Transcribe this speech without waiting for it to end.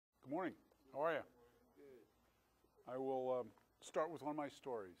morning. How are you? I will start with one of my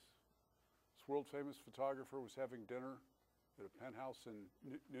stories. This world-famous photographer was having dinner at a penthouse in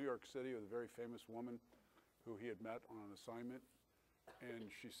New York City with a very famous woman who he had met on an assignment.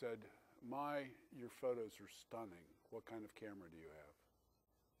 And she said, your photos are stunning. What kind of camera do you have?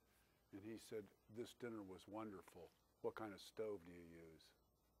 And he said, this dinner was wonderful. What kind of stove do you use?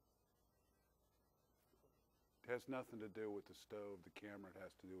 It has nothing to do with the stove, the camera. It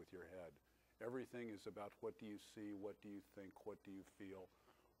has to do with your head. Everything is about what do you see, what do you think, what do you feel,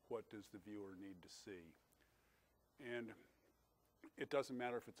 what does the viewer need to see. And it doesn't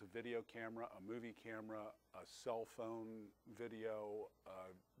matter if it's a video camera, a movie camera, a cell phone video, a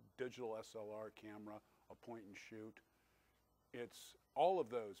digital SLR camera, a point and shoot. It's all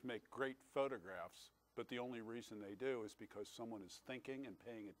of those make great photographs, but the only reason they do is because someone is thinking and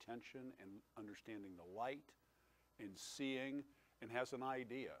paying attention and understanding the light and seeing and has an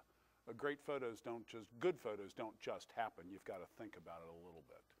idea. Good photos don't just happen. You've got to think about it a little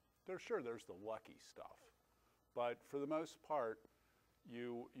bit. There's the lucky stuff, but for the most part,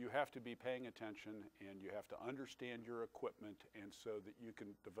 you have to be paying attention and you have to understand your equipment, and so that you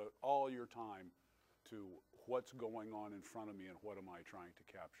can devote all your time to what's going on in front of me and what am I trying to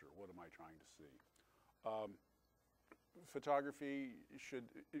capture, what am I trying to see. Photography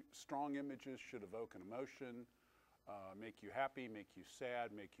strong images should evoke an emotion, make you happy, make you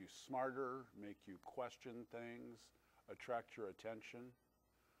sad, make you smarter, make you question things, attract your attention.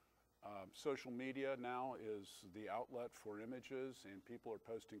 Social media now is the outlet for images, and people are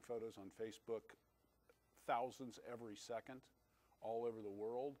posting photos on Facebook, thousands every second, all over the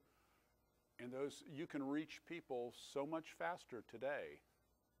world. And you can reach people so much faster today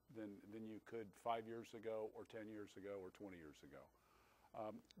than you could 5 years ago, or 10 years ago, or 20 years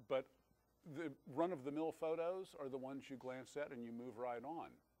ago. But the run-of-the-mill photos are the ones you glance at and you move right on.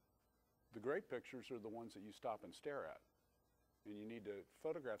 The great pictures are the ones that you stop and stare at. And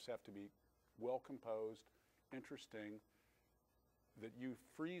photographs have to be well composed, interesting, that you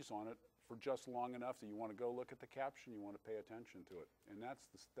freeze on it for just long enough that you want to go look at the caption, you want to pay attention to it. And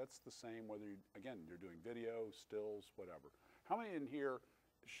that's the same whether you're doing video, stills, whatever. How many in here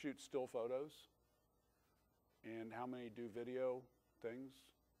shoot still photos? And how many do video things?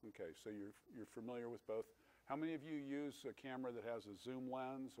 Okay, so you're familiar with both. How many of you use a camera that has a zoom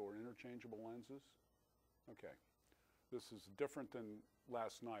lens or interchangeable lenses? Okay. This is different than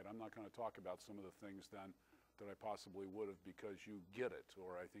last night. I'm not going to talk about some of the things then that I possibly would have, because you get it,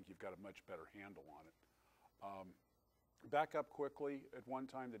 or I think you've got a much better handle on it. Back up quickly. At one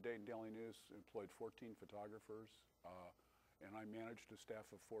time, the Dayton Daily News employed 14 photographers, and I managed a staff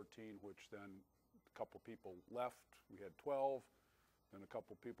of 14, which then a couple people left. We had 12. Then a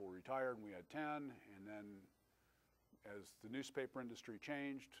couple people retired, and we had 10. And then as the newspaper industry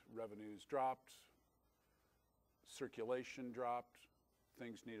changed, revenues dropped, circulation dropped,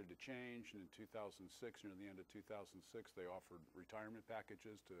 things needed to change. And in 2006, near the end of 2006, they offered retirement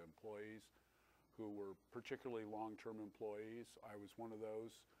packages to employees who were particularly long-term employees. I was one of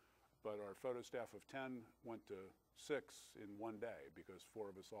those, but our photo staff of 10 went to 6 in one day because 4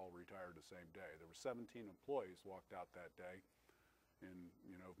 of us all retired the same day. There were 17 employees walked out that day, and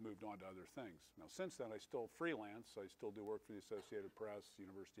moved on to other things. Now, since then, I still freelance. I still do work for the Associated Press,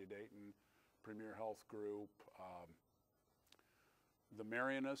 University of Dayton, Premier Health Group. The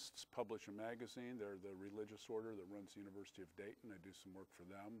Marianists publish a magazine. They're the religious order that runs the University of Dayton. I do some work for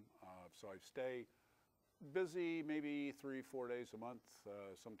them. So I stay busy maybe 3-4 days a month.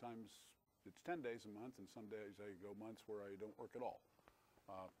 Sometimes it's 10 days a month, and some days I go months where I don't work at all.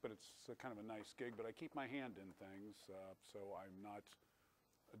 But it's kind of a nice gig, but I keep my hand in things, so I'm not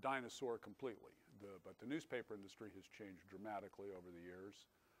a dinosaur completely. But the newspaper industry has changed dramatically over the years.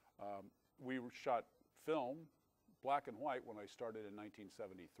 We shot film, black and white, when I started in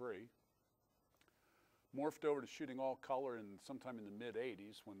 1973. Morphed over to shooting all color sometime in the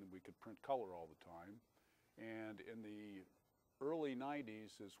mid-'80s, when we could print color all the time. And in the early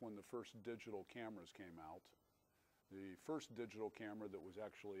 90s is when the first digital cameras came out. The first digital camera that was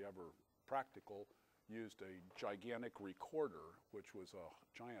actually ever practical used a gigantic recorder, which was a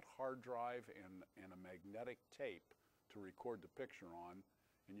giant hard drive and a magnetic tape to record the picture on,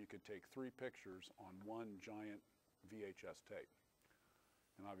 and you could take 3 pictures on one giant VHS tape.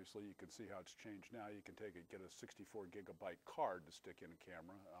 And obviously you can see how it's changed now. You can get a 64 gigabyte card to stick in a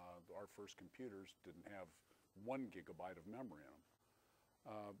camera. Our first computers didn't have 1 gigabyte of memory in them.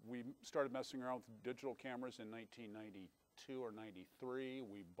 We started messing around with digital cameras in 1992 or 93.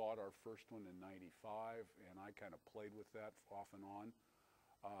 We bought our first one in 95, and I kind of played with that off and on.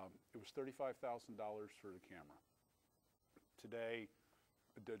 It was $35,000 for the camera. Today,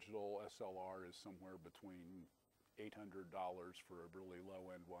 a digital SLR is somewhere between $800 for a really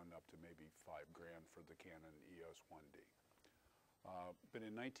low-end one up to maybe $5,000 for the Canon EOS 1D. But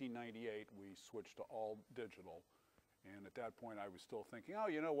in 1998, we switched to all digital. And at that point, I was still thinking, oh,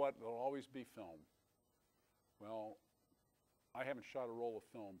 you know what, there'll always be film. Well, I haven't shot a roll of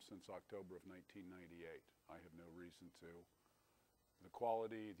film since October of 1998. I have no reason to. The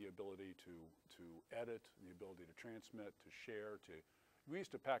quality, the ability to edit, the ability to transmit, to share, we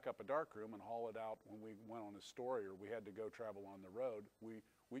used to pack up a darkroom and haul it out when we went on a story or we had to go travel on the road. We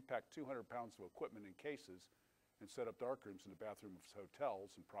packed 200 pounds of equipment in cases and set up darkrooms in the bathrooms of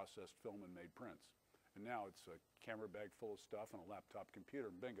hotels and processed film and made prints. And now it's a camera bag full of stuff and a laptop computer,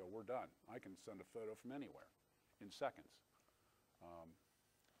 and bingo, we're done. I can send a photo from anywhere in seconds.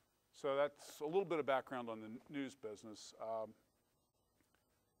 So that's a little bit of background on the news business.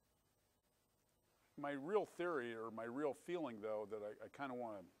 My real theory or my real feeling, though, that I kind of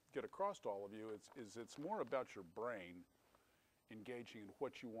want to get across to all of you is it's more about your brain engaging in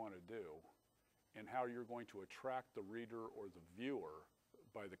what you want to do and how you're going to attract the reader or the viewer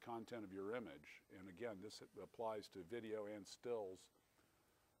by the content of your image. And again, this applies to video and stills.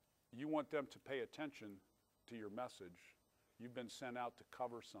 You want them to pay attention to your message. You've been sent out to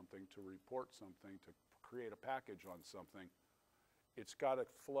cover something, to report something, to create a package on something. It's got to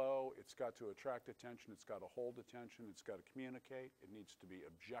flow, it's got to attract attention, it's got to hold attention, it's got to communicate, it needs to be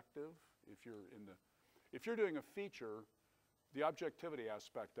objective. If you're doing a feature, the objectivity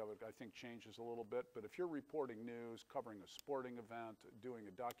aspect of it, I think, changes a little bit. But if you're reporting news, covering a sporting event, doing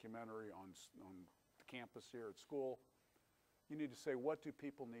a documentary on the campus here at school, you need to say, what do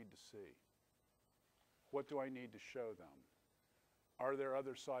people need to see? What do I need to show them? Are there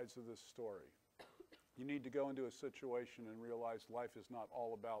other sides of this story? You need to go into a situation and realize life is not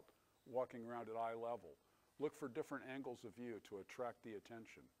all about walking around at eye level. Look for different angles of view to attract the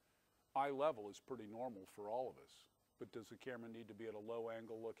attention. Eye level is pretty normal for all of us. But does the camera need to be at a low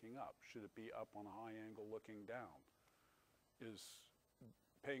angle looking up? Should it be up on a high angle looking down? Is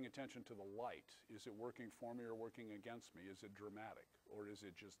paying attention to the light, is it working for me or working against me? Is it dramatic or is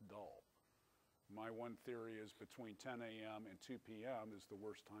it just dull? My one theory is between 10 a.m. and 2 p.m. is the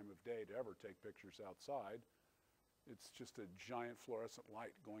worst time of day to ever take pictures outside. It's just a giant fluorescent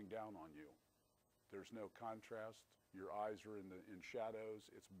light going down on you. There's no contrast. Your eyes are in shadows.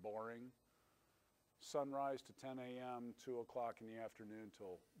 It's boring. Sunrise to 10 a.m., 2 o'clock in the afternoon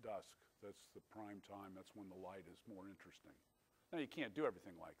till dusk. That's the prime time. That's when the light is more interesting. Now, you can't do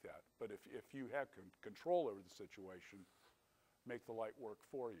everything like that, but if you have control over the situation, make the light work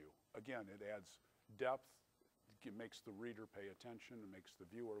for you. Again, it adds depth, it makes the reader pay attention, it makes the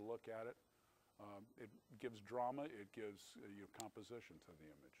viewer look at it. It gives drama, it gives composition to the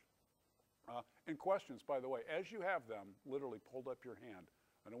image. And questions, by the way, as you have them, literally hold up your hand.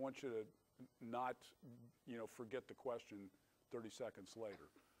 I don't want you to not forget the question 30 seconds later.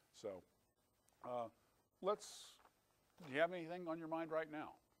 So do you have anything on your mind right now?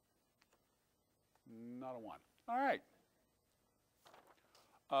 Not a one. All right.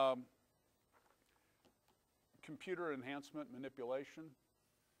 Computer enhancement manipulation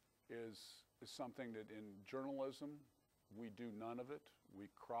is something that in journalism, we do none of it. We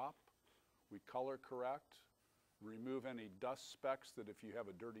crop, we color correct, remove any dust specks that if you have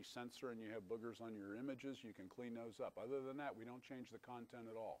a dirty sensor and you have boogers on your images, you can clean those up. Other than that, we don't change the content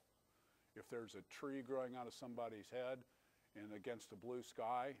at all. If there's a tree growing out of somebody's head and against a blue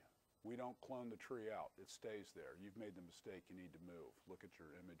sky, we don't clone the tree out. It stays there. You've made the mistake. You need to move. Look at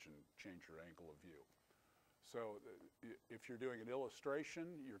your image and change your angle of view. So if you're doing an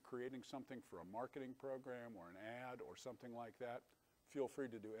illustration, you're creating something for a marketing program or an ad or something like that, feel free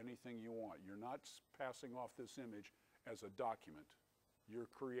to do anything you want. You're not passing off this image as a document. You're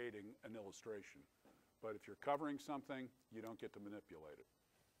creating an illustration. But if you're covering something, you don't get to manipulate it.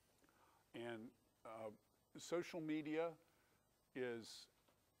 And social media is,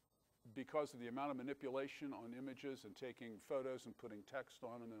 because of the amount of manipulation on images and taking photos and putting text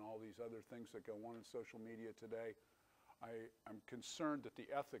on them and all these other things that go on in social media today, I'm concerned that the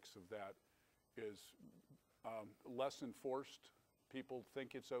ethics of that is less enforced. People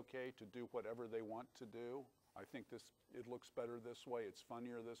think it's okay to do whatever they want to do. I think it looks better this way, it's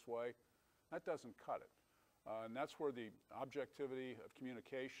funnier this way. That doesn't cut it. And that's where the objectivity of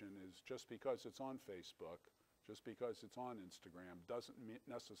communication is. Just because it's on Facebook, just because it's on Instagram, doesn't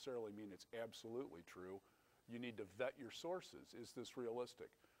necessarily mean it's absolutely true. You need to vet your sources. Is this realistic?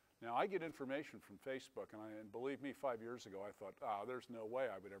 Now, I get information from Facebook, and believe me, 5 years ago, I thought, there's no way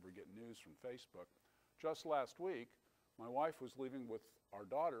I would ever get news from Facebook. Just last week, my wife was leaving with our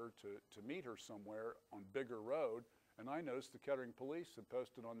daughter to meet her somewhere on Bigger Road, And I noticed the Kettering police had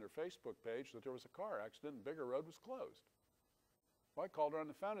posted on their Facebook page that there was a car accident and Bigger Road was closed. Well, I called her on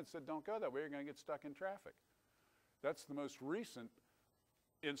the phone and said, don't go that way, you're going to get stuck in traffic. That's the most recent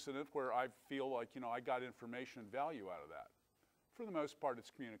incident where I feel like, I got information and value out of that. For the most part,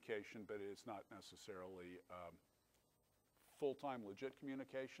 it's communication, but it's not necessarily full-time legit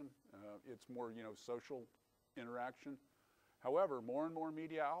communication. It's more, social interaction. However, more and more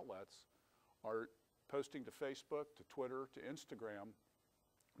media outlets are posting to Facebook, to Twitter, to Instagram,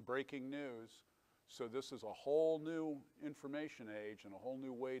 breaking news. So this is a whole new information age and a whole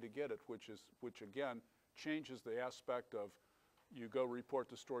new way to get it, which again changes the aspect of you go report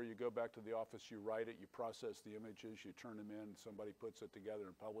the story, you go back to the office, you write it, you process the images, you turn them in, somebody puts it together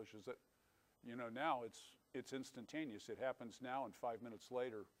and publishes it. Now it's instantaneous. It happens now, and 5 minutes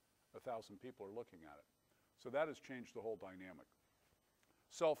later, 1,000 people are looking at it. So that has changed the whole dynamic.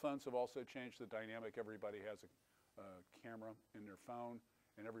 Cell phones have also changed the dynamic. Everybody has a camera in their phone,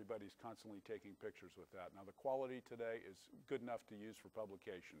 and everybody's constantly taking pictures with that. Now, the quality today is good enough to use for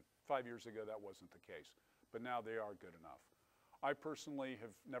publication. 5 years ago, that wasn't the case, but now they are good enough. I personally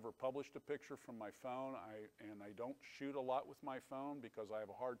have never published a picture from my phone, and I don't shoot a lot with my phone because I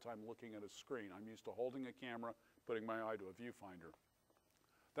have a hard time looking at a screen. I'm used to holding a camera, putting my eye to a viewfinder.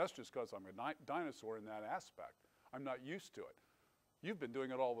 That's just because I'm a dinosaur in that aspect. I'm not used to it. You've been doing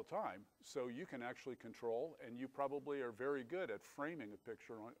it all the time, so you can actually control, and you probably are very good at framing a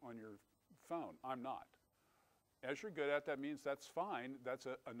picture on your phone. I'm not. As you're good at, that means that's fine. That's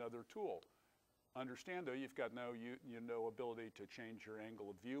another tool. Understand, though, you've got no ability to change your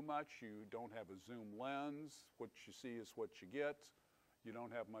angle of view much. You don't have a zoom lens. What you see is what you get. You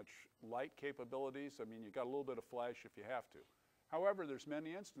don't have much light capabilities. I mean, you got a little bit of flash if you have to. However, there's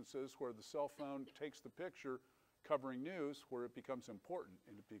many instances where the cell phone takes the picture covering news where it becomes important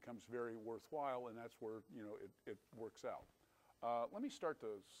and it becomes very worthwhile, and that's where it works out. Let me start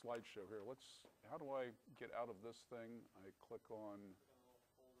the slideshow here. How do I get out of this thing? I click on.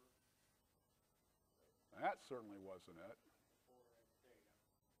 That certainly wasn't it.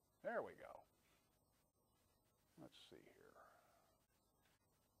 There we go. Let's see here.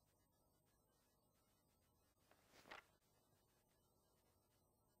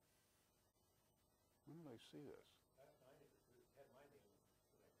 When did I see this?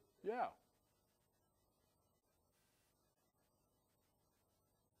 Yeah.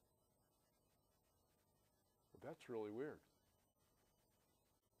 Well, that's really weird.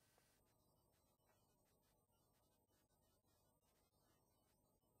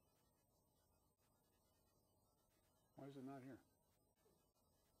 Why is it not here?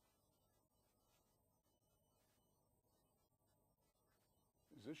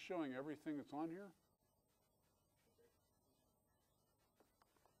 Is this showing everything that's on here?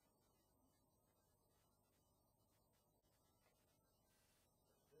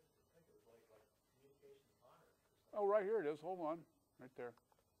 Oh, right here it is. Hold on. Right there.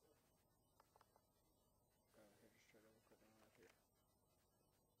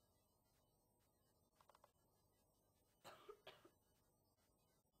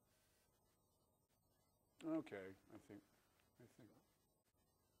 Okay, I think.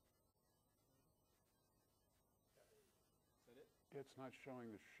 It's not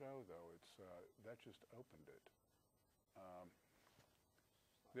showing the show though. That just opened it.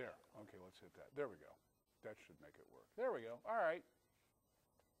 There. Okay, let's hit that. There we go. That should make it work. There we go. All right.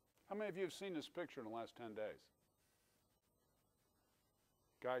 How many of you have seen this picture in the last 10 days?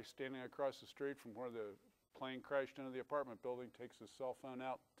 Guy standing across the street from where the plane crashed into the apartment building, takes his cell phone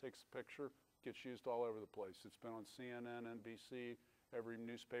out, takes a picture, gets used all over the place. It's been on CNN, NBC, every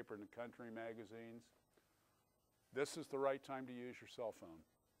newspaper in the country, magazines. This is the right time to use your cell phone.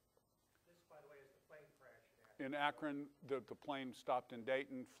 This, by the way, is the plane crash in Akron. The plane stopped in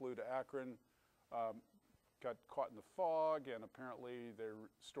Dayton, flew to Akron, got caught in the fog, and apparently their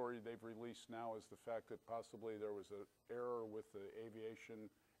story they've released now is the fact that possibly there was an error with the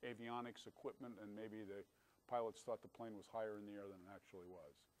avionics equipment, and maybe the pilots thought the plane was higher in the air than it actually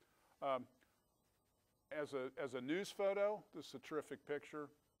was. As a news photo, this is a terrific picture.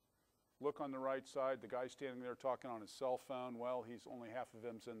 Look on the right side, the guy standing there talking on his cell phone. Well, he's only half of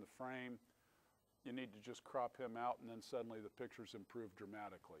him's in the frame. You need to just crop him out, and then suddenly the picture's improved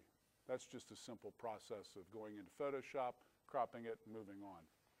dramatically. That's just a simple process of going into Photoshop, cropping it, and moving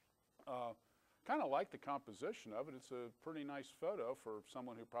on. Kind of like the composition of it. It's a pretty nice photo for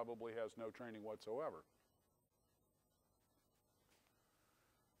someone who probably has no training whatsoever.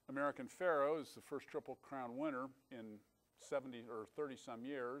 American Pharoah is the first Triple Crown winner in 70 or 30 some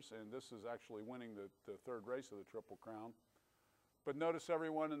years, and this is actually winning the third race of the Triple Crown. But notice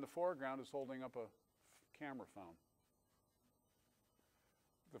everyone in the foreground is holding up a camera phone.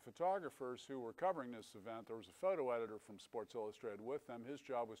 the photographers who were covering this event, there was a photo editor from Sports Illustrated with them. His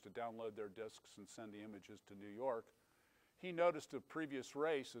job was to download their discs and send the images to New York. He noticed a previous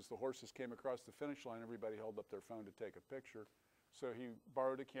race as the horses came across the finish line, everybody held up their phone to take a picture. So he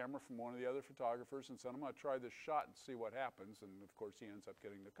borrowed a camera from one of the other photographers and said, I'm going to try this shot and see what happens. And of course he ends up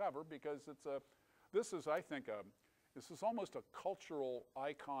getting the cover because this is, I think, this is almost a cultural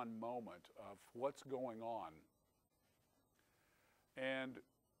icon moment of what's going on. And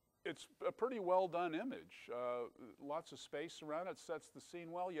it's a pretty well done image. Lots of space around it, sets the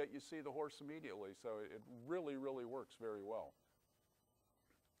scene well, yet you see the horse immediately. So it really, really works very well.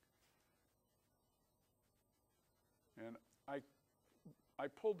 And I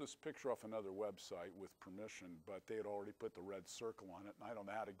pulled this picture off another website with permission, but they had already put the red circle on it, and I don't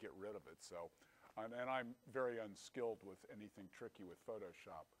know how to get rid of it. So, and I'm very unskilled with anything tricky with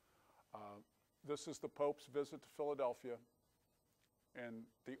Photoshop. This is the Pope's visit to Philadelphia. And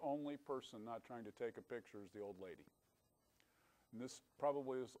the only person not trying to take a picture is the old lady. And this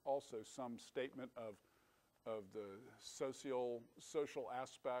probably is also some statement of the social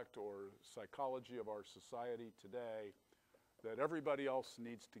aspect or psychology of our society today, that everybody else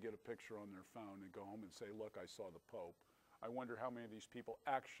needs to get a picture on their phone and go home and say, look, I saw the Pope. I wonder how many of these people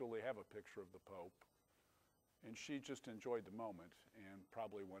actually have a picture of the Pope. And she just enjoyed the moment and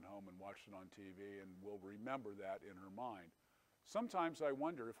probably went home and watched it on TV and will remember that in her mind. Sometimes I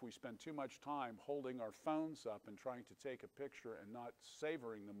wonder if we spend too much time holding our phones up and trying to take a picture and not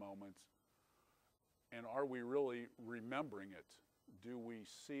savoring the moment. And are we really remembering it? Do we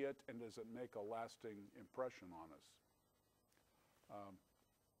see it, and does it make a lasting impression on us?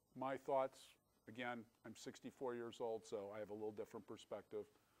 My thoughts, again, I'm 64 years old, so I have a little different perspective.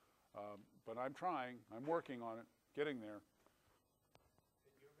 But I'm trying, I'm working on it, getting there.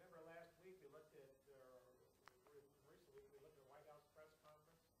 You remember last week we looked at, recently we looked at the White House press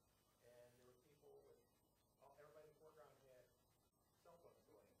conference, and there were people with, everybody in the foreground had cell phones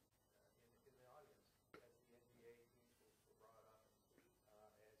going in the audience as the NBA teams were brought up, and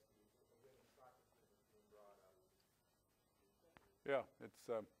as the women's soccer team was being brought up. Yeah,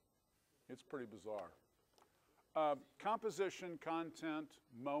 it's pretty bizarre. Composition, content,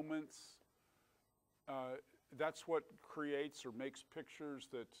 moments, that's what creates or makes pictures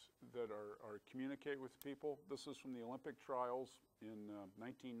that are communicate with people. This is from the Olympic trials in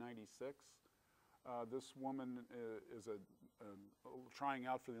 1996. This woman is trying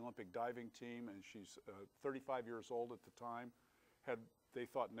out for the Olympic diving team, and she's 35 years old at the time. They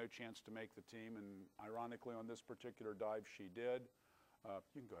thought no chance to make the team, and ironically on this particular dive she did.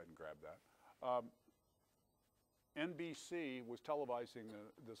 You can go ahead and grab that. NBC was televising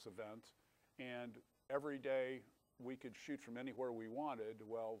this event, and every day we could shoot from anywhere we wanted.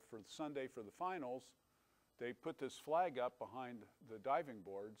 Well, for Sunday for the finals, they put this flag up behind the diving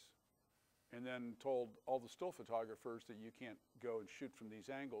boards and then told all the still photographers that you can't go and shoot from these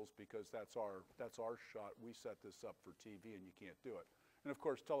angles because that's our shot. We set this up for TV and you can't do it. And of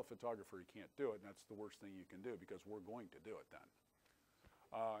course, tell a photographer you can't do it, and that's the worst thing you can do because we're going to do it then.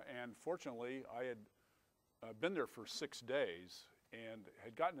 And fortunately, I had been there for 6 days and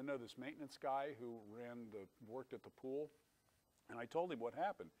had gotten to know this maintenance guy who worked at the pool. And I told him what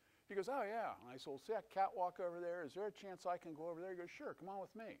happened. He goes, oh yeah. And I said, well, see that catwalk over there? Is there a chance I can go over there? He goes, sure, come on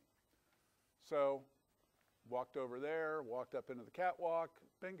with me. So walked over there, walked up into the catwalk,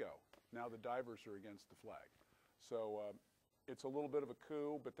 bingo. Now the divers are against the flag. So it's a little bit of a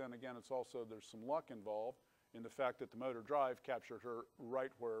coup, but then again, it's also, there's some luck involved in the fact that the motor drive captured her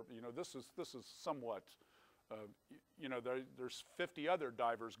right where, you know, this is somewhat, you know, there's 50 other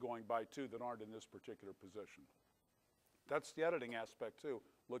divers going by too that aren't in this particular position. That's the editing aspect too,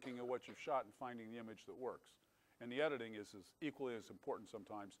 looking at what you've shot and finding the image that works. And the editing is equally as important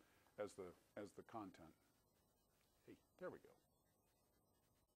sometimes as the content. Hey, there we go.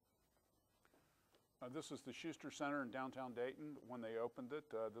 This is the Schuster Center in downtown Dayton when they opened it.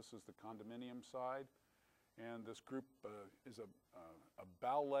 This is the condominium side. And this group is a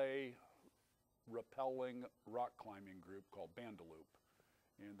ballet rappelling rock climbing group called Bandaloop.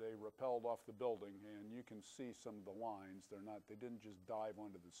 And they rappelled off the building, and you can see some of the lines. They didn't just dive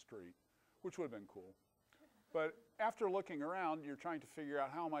onto the street, which would have been cool. But after looking around, you're trying to figure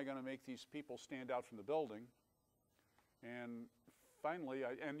out how am I going to make these people stand out from the building. And finally,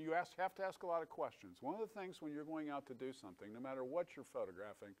 you have to ask a lot of questions. One of the things when you're going out to do something, no matter what you're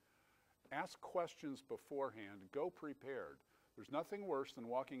photographing, ask questions beforehand. Go prepared. There's nothing worse than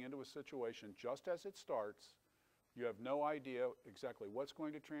walking into a situation just as it starts. You have no idea exactly what's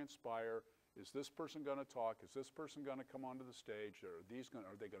going to transpire. Is this person going to talk? Is this person going to come onto the stage? Are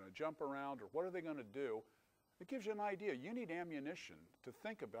they going to jump around? Or what are they going to do? It gives you an idea. You need ammunition to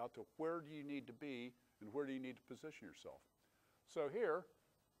think about to where do you need to be and where do you need to position yourself. So here,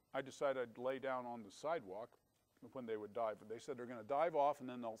 I decided I'd lay down on the sidewalk when they would dive. They said they're going to dive off and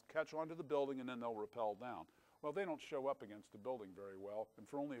then they'll catch onto the building and then they'll rappel down. Well, they don't show up against the building very well, and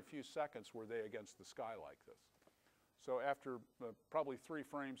for only a few seconds were they against the sky like this. So after probably 3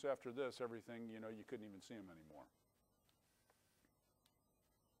 frames after this, everything, you know, you couldn't even see them anymore.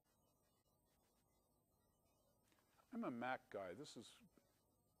 I'm a Mac guy. This is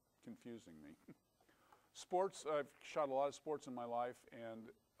confusing me. Sports, I've shot a lot of sports in my life, and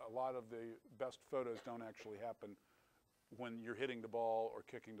a lot of the best photos don't actually happen when you're hitting the ball or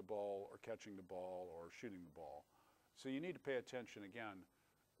kicking the ball or catching the ball or shooting the ball. So you need to pay attention again.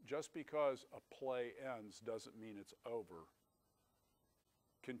 Just because a play ends doesn't mean it's over.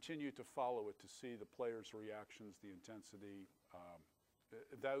 Continue to follow it to see the players' reactions, the intensity.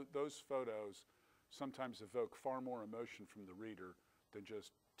 Those photos sometimes evoke far more emotion from the reader than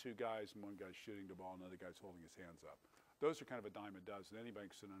just 2 guys and one guy's shooting the ball and another guy's holding his hands up. Those are kind of a dime a dozen.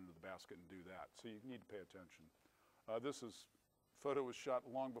 Anybody can sit under the basket and do that. So you need to pay attention. Photo was shot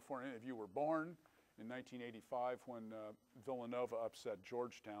long before any of you were born in 1985 when Villanova upset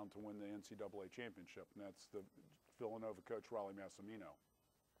Georgetown to win the NCAA championship, and that's the Villanova coach Rollie Massimino.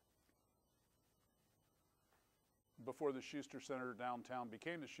 Before the Schuster Center downtown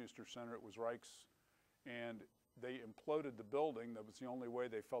became the Schuster Center, it was Reich's, and they imploded the building. That was the only way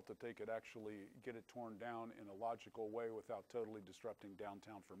they felt that they could actually get it torn down in a logical way without totally disrupting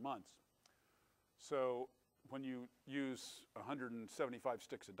downtown for months. So when you use 175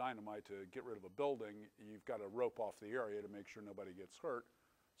 sticks of dynamite to get rid of a building, you've got to rope off the area to make sure nobody gets hurt.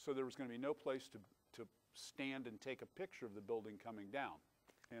 So there was going to be no place to stand and take a picture of the building coming down.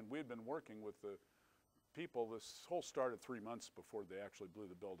 And we had been working with the people. This whole started 3 months before they actually blew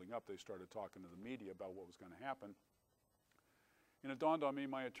the building up. They started talking to the media about what was going to happen. And it dawned on me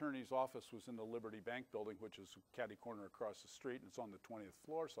my attorney's office was in the Liberty Bank building, which is catty corner across the street, and it's on the 20th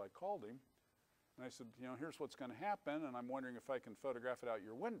floor. So I called him. And I said, you know, here's what's going to happen, and I'm wondering if I can photograph it out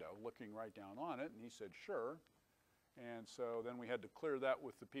your window, looking right down on it. And he said, sure. And so then we had to clear that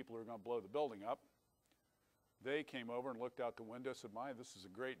with the people who were going to blow the building up. They came over and looked out the window, said, my, this is a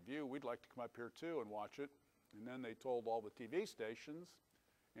great view. We'd like to come up here too and watch it. And then they told all the TV stations.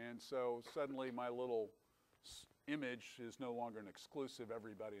 And so suddenly my little image is no longer an exclusive.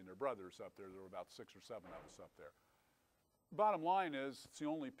 Everybody and their brothers up there. There were about 6 or 7 of us up there. Bottom line is, it's the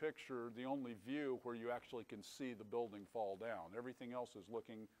only picture, the only view where you actually can see the building fall down. Everything else is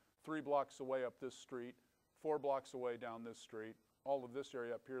looking 3 blocks away up this street, 4 blocks away down this street. All of this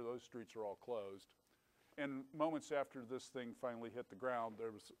area up here, those streets are all closed. And moments after this thing finally hit the ground,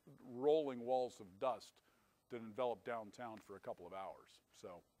 there was rolling walls of dust that enveloped downtown for a couple of hours.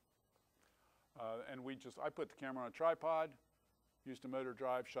 So, I put the camera on a tripod, used a motor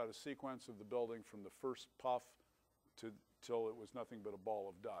drive, shot a sequence of the building from the first puff till it was nothing but a ball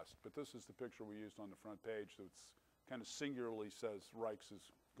of dust. But this is the picture we used on the front page, so it's kind of singularly says Reich's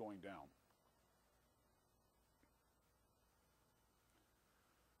is going down.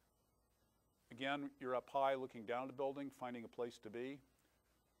 Again, you're up high looking down the building, finding a place to be.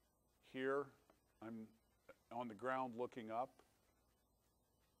 Here, I'm on the ground looking up.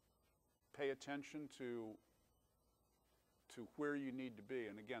 Pay attention to where you need to be.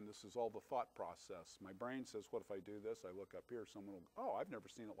 And again, this is all the thought process. My brain says, what if I do this? I look up here, someone will, oh, I've never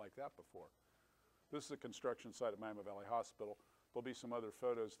seen it like that before. This is a construction site at Miami Valley Hospital. There'll be some other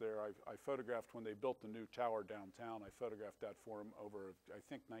photos there. I photographed when they built the new tower downtown. I photographed that for them over, I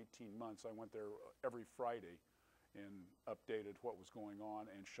think, 19 months. I went there every Friday and updated what was going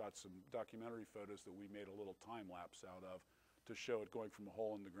on and shot some documentary photos that we made a little time lapse out of to show it going from a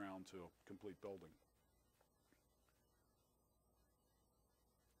hole in the ground to a complete building.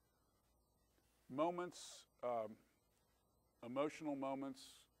 Moments, emotional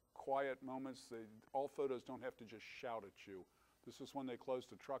moments, quiet moments. All photos don't have to just shout at you. This is when they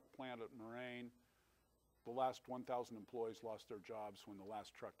closed a truck plant at Moraine. The last 1,000 employees lost their jobs when the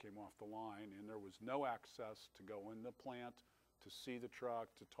last truck came off the line, and there was no access to go in the plant, to see the truck,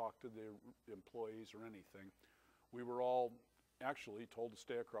 to talk to the employees or anything. We were all actually told to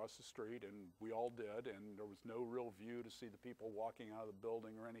stay across the street, and we all did, and there was no real view to see the people walking out of the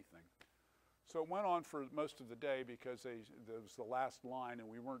building or anything. So it went on for most of the day because there was the last line, and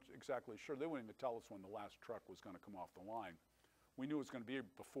we weren't exactly sure. They wouldn't even tell us when the last truck was going to come off the line. We knew it was going to be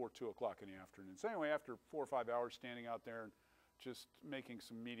before 2 o'clock in the afternoon. So anyway, after 4 or 5 hours standing out there and just making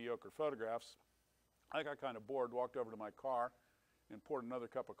some mediocre photographs, I got kind of bored, walked over to my car and poured another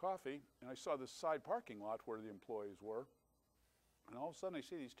cup of coffee, and I saw this side parking lot where the employees were. And all of a sudden I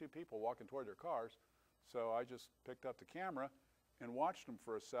see these 2 people walking toward their cars. So I just picked up the camera and watched them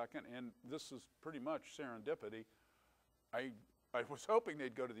for a second, and this is pretty much serendipity. I was hoping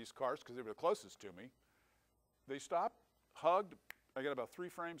they'd go to these cars because they were the closest to me. They stopped, hugged. I got about 3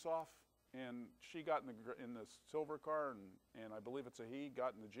 frames off, and she got in the silver car, and I believe it's a he,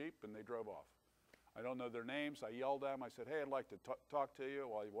 got in the Jeep, and they drove off. I don't know their names. I yelled at them. I said, hey, I'd like to talk to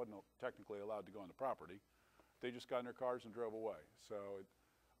you. Well, he wasn't technically allowed to go on the property. They just got in their cars and drove away. So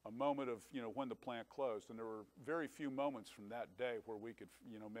a moment of, when the plant closed, and there were very few moments from that day where we could,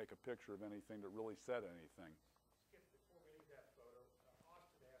 make a picture of anything that really said anything. Skip, before we leave that photo,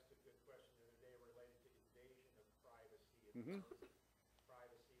 Austin asked a good question the other day related to invasion of privacy.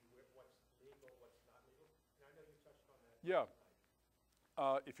 Privacy, what's legal, what's not legal. And I know you touched on that. Yeah.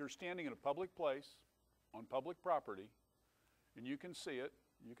 If you're standing in a public place, on public property, and you can see it,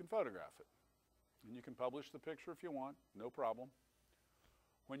 you can photograph it. And you can publish the picture if you want, no problem.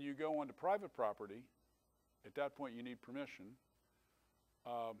 When you go onto private property, at that point you need permission.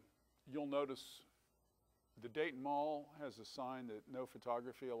 You'll notice the Dayton Mall has a sign that no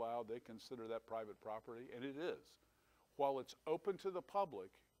photography allowed. They consider that private property, and it is. While it's open to the public,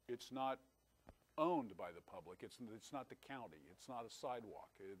 it's not owned by the public. It's not the county. It's not a sidewalk.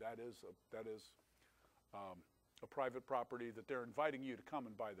 That is a private property that they're inviting you to come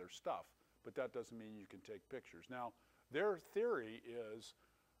and buy their stuff, but that doesn't mean you can take pictures. Now, their theory is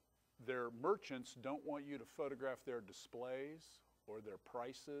their merchants don't want you to photograph their displays or their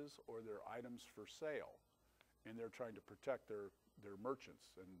prices or their items for sale, and they're trying to protect their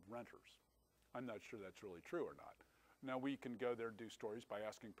merchants and renters. I'm not sure that's really true or not. Now, we can go there and do stories by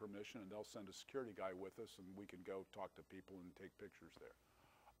asking permission, and they'll send a security guy with us, and we can go talk to people and take pictures there.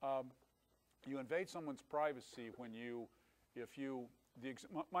 You invade someone's privacy when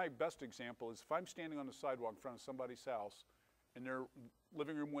my best example is if I'm standing on the sidewalk in front of somebody's house, and their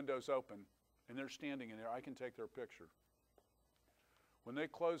living room window's open, and they're standing in there, I can take their picture. When they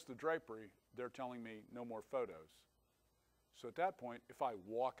close the drapery, they're telling me no more photos. So at that point, if I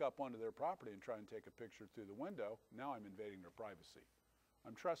walk up onto their property and try and take a picture through the window, now I'm invading their privacy.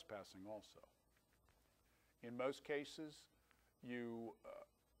 I'm trespassing also. In most cases,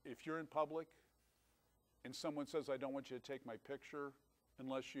 if you're in public and someone says, I don't want you to take my picture,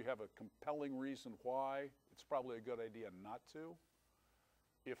 unless you have a compelling reason why, it's probably a good idea not to.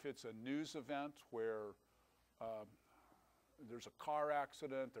 If it's a news event where there's a car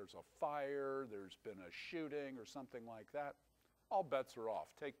accident, there's a fire, there's been a shooting or something like that, all bets are off.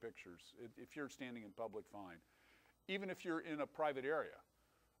 Take pictures. If you're standing in public, fine. Even if you're in a private area.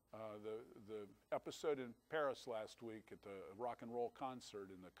 The episode in Paris last week at the rock and roll concert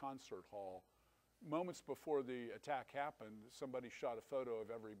in the concert hall, moments before the attack happened, somebody shot a photo of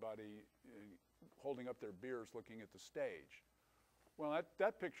everybody holding up their beers looking at the stage. Well,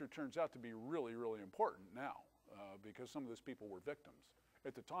 that picture turns out to be really, really important now because some of those people were victims.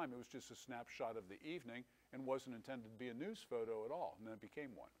 At the time, it was just a snapshot of the evening and wasn't intended to be a news photo at all, and then it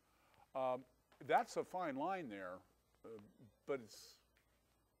became one. That's a fine line there, but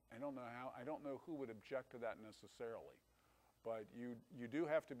I don't know who would object to that necessarily. But you do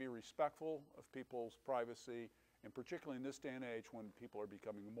have to be respectful of people's privacy, and particularly in this day and age when people are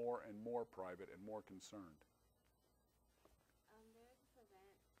becoming more and more private and more concerned. There was this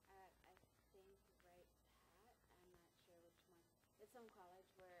event at, I think, right Pat, I'm not sure which one. It's some college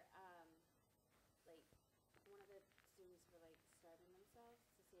where, like, one of the students were, like, starving themselves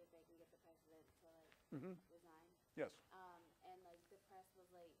to see if they can get the president to, like, resign. Yes. And, like, the press was,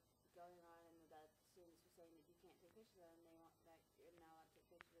 like, going on, and the students were saying that you can't take pictures of them, that you're not allowed to take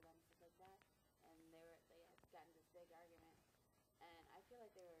pictures of them and stuff like that. And they had gotten this big argument. And I feel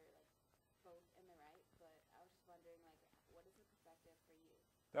like they were, like, both in the right, but I was just wondering, like, what is the perspective for you?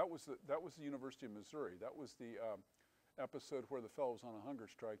 That was the University of Missouri. That was the episode where the fellow was on a hunger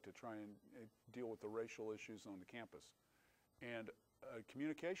strike to try and deal with the racial issues on the campus. And a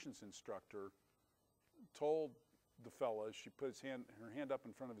communications instructor told the fellow, she put her hand up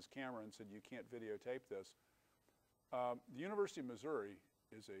in front of his camera and said, you can't videotape this. The University of Missouri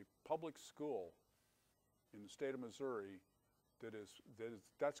is a public school in the state of Missouri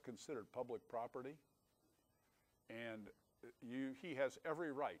that's considered public property. And he has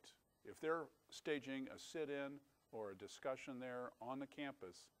every right, if they're staging a sit-in or a discussion there on the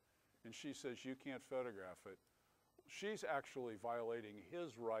campus, and she says you can't photograph it, she's actually violating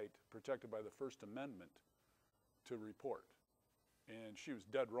his right protected by the First Amendment to report. And she was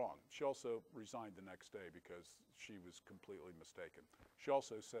dead wrong. She also resigned the next day because she was completely mistaken. She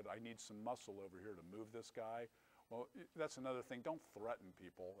also said, I need some muscle over here to move this guy. Well, that's another thing. Don't threaten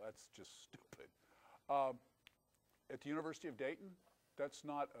people. That's just stupid. At the University of Dayton, that's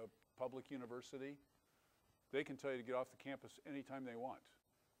not a public university. They can tell you to get off the campus anytime they want.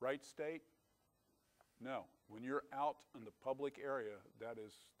 Right, state? No. When you're out in the public area,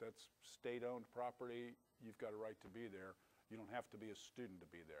 that's state-owned property. You've got a right to be there. You don't have to be a student to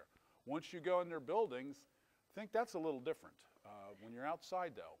be there. Once you go in their buildings, I think that's a little different. When you're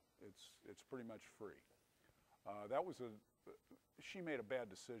outside, though, it's pretty much free. She made a bad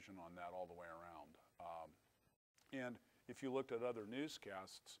decision on that all the way around. And if you looked at other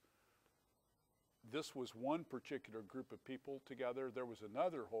newscasts, this was one particular group of people together. There was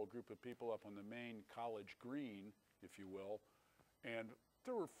another whole group of people up on the main college green, if you will, and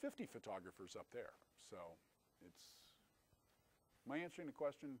there were 50 photographers up there. So am I answering the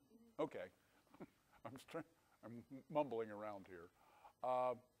question? Okay. I'm mumbling around here.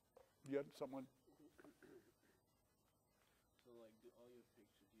 You had someone? So, like, all your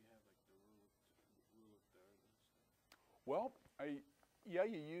pictures, do you have, like, the rule of thirds and stuff? Well, yeah,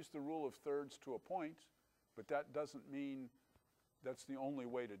 you use the rule of thirds to a point, but that doesn't mean that's the only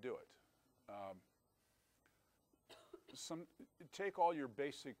way to do it. Take all your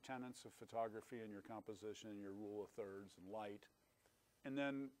basic tenets of photography and your composition and your rule of thirds and light, and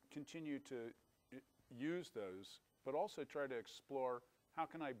then continue to use those, but also try to explore how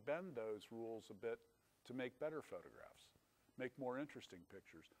can I bend those rules a bit to make better photographs, make more interesting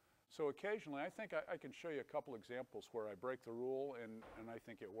pictures. So occasionally, I think I can show you a couple examples where I break the rule and I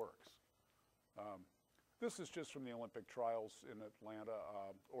think it works. This is just from the Olympic trials in Atlanta,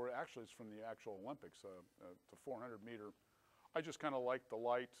 or actually it's from the actual Olympics, the 400 meter. I just kind of like the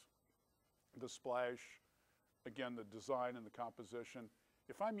light, the splash, again, the design and the composition.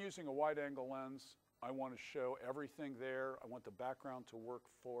 If I'm using a wide angle lens, I want to show everything there. I want the background to work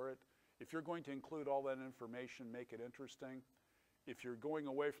for it. If you're going to include all that information, make it interesting. If you're going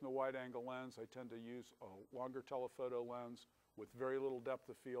away from the wide angle lens, I tend to use a longer telephoto lens with very little depth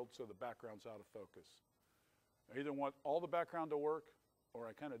of field so the background's out of focus. I either want all the background to work or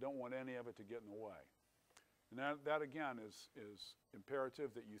I kind of don't want any of it to get in the way. And that again is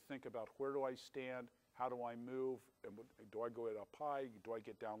imperative that you think about where do I stand, how do I move, and do I go up high, do I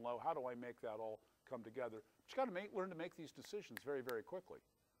get down low, how do I make that all come together? But you got to learn to make these decisions very, very quickly.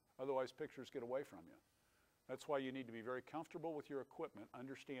 Otherwise pictures get away from you. That's why you need to be very comfortable with your equipment,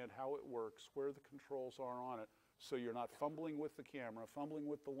 understand how it works, where the controls are on it, so you're not fumbling with the camera, fumbling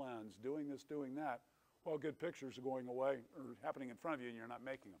with the lens, doing this, doing that, while good pictures are going away or happening in front of you and you're not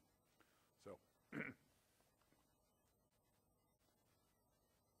making them. So,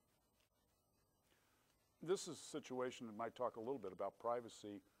 this is a situation that might talk a little bit about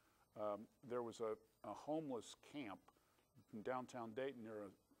privacy. There was a homeless camp in downtown Dayton near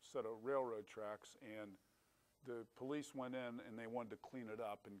a set of railroad tracks, and the police went in and they wanted to clean it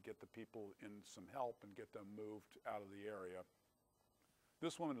up and get the people in some help and get them moved out of the area.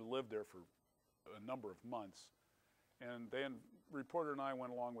 This woman had lived there for a number of months, and then reporter and I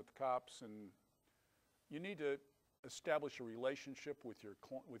went along with the cops, and you need to establish a relationship with your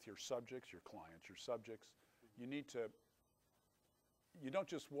subjects, your clients, your subjects. You don't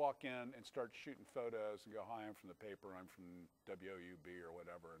just walk in and start shooting photos and go, hi, I'm from the paper, I'm from WOUB or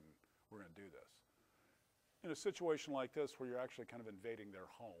whatever, and we're going to do this. In a situation like this where you're actually kind of invading their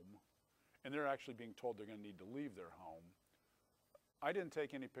home and they're actually being told they're going to need to leave their home, I didn't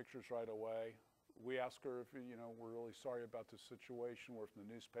take any pictures right away. We asked her if, we're really sorry about this situation. We're from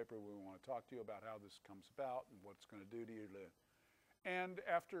the newspaper. We want to talk to you about how this comes about and what it's going to do to you. And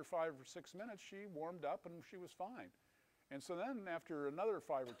after 5 or 6 minutes, she warmed up and she was fine. And so then after another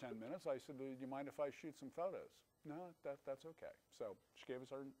 5 or 10 minutes, I said, do you mind if I shoot some photos? No, that's okay. So she gave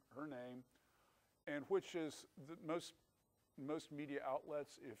us her name. And which is most media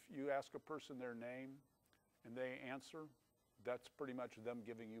outlets, if you ask a person their name and they answer, that's pretty much them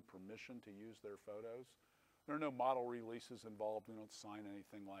giving you permission to use their photos. There are no model releases involved. We don't sign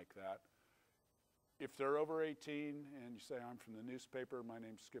anything like that. If they're over 18 and you say, I'm from the newspaper, my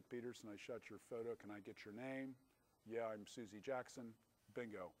name's Skip Peterson, I shot your photo, can I get your name? Yeah, I'm Susie Jackson,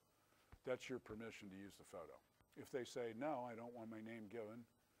 bingo. That's your permission to use the photo. If they say, no, I don't want my name given,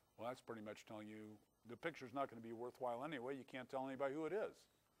 well, that's pretty much telling you the picture's not going to be worthwhile anyway. You can't tell anybody who it is.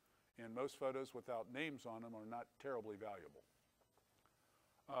 And most photos without names on them are not terribly valuable.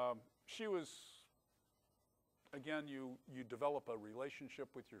 She was, again, you develop a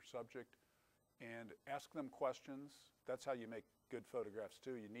relationship with your subject and ask them questions. That's how you make good photographs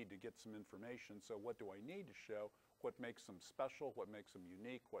too. You need to get some information. So what do I need to show? What makes them special? What makes them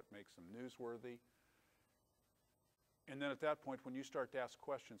unique? What makes them newsworthy? And then at that point, when you start to ask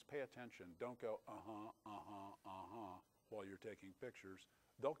questions, pay attention. Don't go, while you're taking pictures.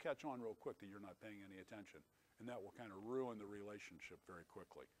 They'll catch on real quick that you're not paying any attention. And that will kind of ruin the relationship very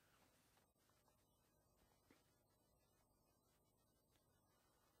quickly.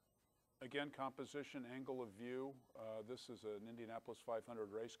 Again, composition, angle of view. This is an Indianapolis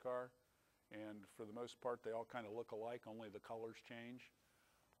 500 race car, and for the most part, they all kind of look alike, only the colors change.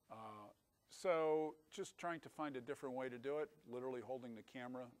 So just trying to find a different way to do it, literally holding the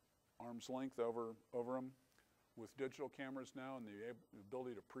camera arm's length over them. With digital cameras now and the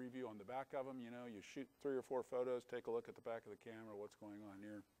ability to preview on the back of them, you know, you shoot 3 or 4 photos, take a look at the back of the camera, what's going on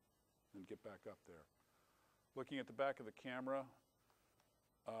here, and get back up there. Looking at the back of the camera,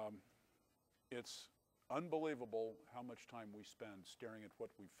 it's unbelievable how much time we spend staring at what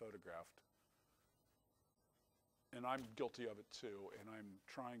we photographed. And I'm guilty of it too, and I'm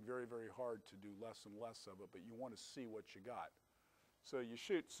trying very, very hard to do less and less of it, but you want to see what you got. So you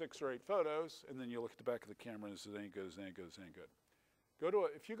shoot 6 or 8 photos, and then you look at the back of the camera and it says, ain't good, ain't good, ain't good.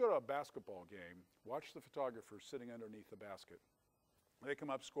 If you go to a basketball game, watch the photographer sitting underneath the basket. They come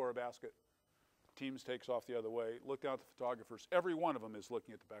up, score a basket, teams takes off the other way, look down at the photographers, every one of them is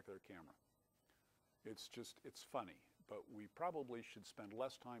looking at the back of their camera. It's funny, but we probably should spend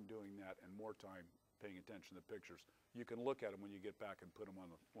less time doing that and more time paying attention to pictures. You can look at them when you get back and put them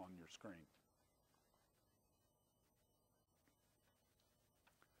on your screen.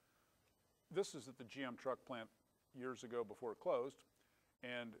 This is at the GM truck plant years ago before it closed,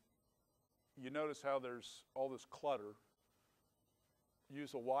 and you notice how there's all this clutter.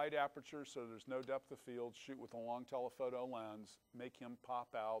 Use a wide aperture so there's no depth of field, shoot with a long telephoto lens, make him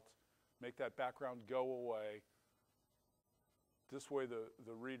pop out, make that background go away. This way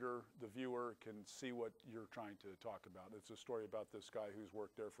the reader, the viewer can see what you're trying to talk about. It's a story about this guy who's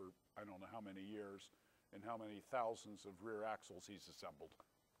worked there for I don't know how many years and how many thousands of rear axles he's assembled.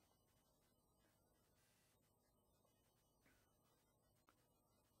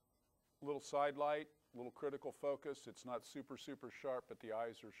 Little side light, little critical focus. It's not super, super sharp, but the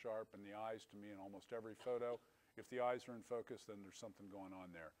eyes are sharp, and the eyes, to me, in almost every photo, if the eyes are in focus, then there's something going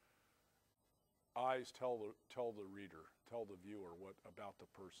on there. Eyes tell the reader, tell the viewer what about the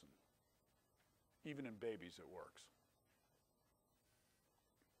person. Even in babies, it works.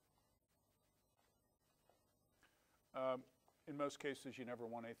 In most cases, you never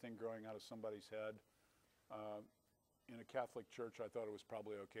want anything growing out of somebody's head. In a Catholic church, I thought it was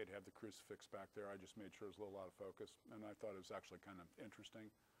probably okay to have the crucifix back there. I just made sure it was a little out of focus, and I thought it was actually kind of interesting.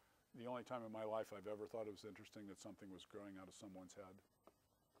 The only time in my life I've ever thought it was interesting that something was growing out of someone's head.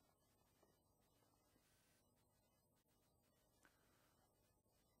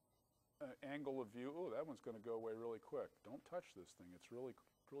 Angle of view. Oh, that one's going to go away really quick. Don't touch this thing. It's really,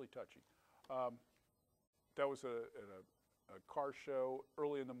 really touchy. That was at a car show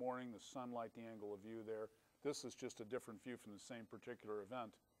early in the morning. The sunlight, the angle of view there. This is just a different view from the same particular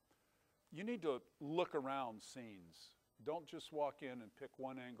event. You need to look around scenes. Don't just walk in and pick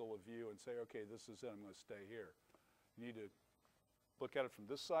one angle of view and say, okay, this is it, I'm going to stay here. You need to look at it from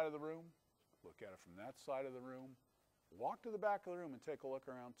this side of the room, look at it from that side of the room, walk to the back of the room and take a look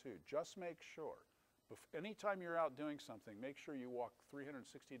around too. Just make sure. Anytime you're out doing something, make sure you walk 360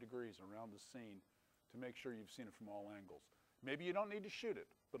 degrees around the scene to make sure you've seen it from all angles. Maybe you don't need to shoot it,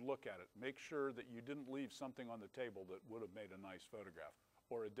 but look at it. Make sure that you didn't leave something on the table that would have made a nice photograph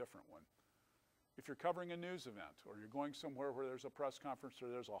or a different one. If you're covering a news event or you're going somewhere where there's a press conference or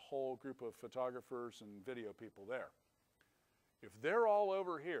there's a whole group of photographers and video people there, if they're all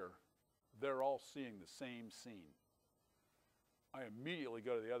over here, they're all seeing the same scene. I immediately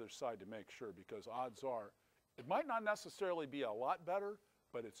go to the other side to make sure because odds are, it might not necessarily be a lot better,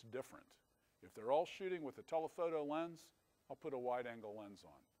 but it's different. If they're all shooting with a telephoto lens, I'll put a wide angle lens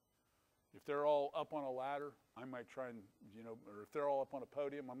on. If they're all up on a ladder, I might try and, or if they're all up on a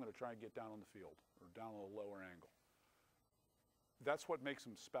podium, I'm going to try and get down on the field or down on a lower angle. That's what makes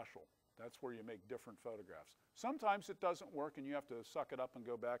them special. That's where you make different photographs. Sometimes it doesn't work and you have to suck it up and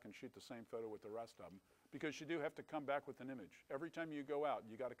go back and shoot the same photo with the rest of them because you do have to come back with an image. Every time you go out,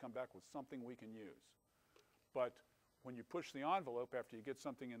 you got to come back with something we can use. But when you push the envelope after you get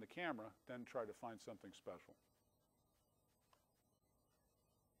something in the camera, then try to find something special.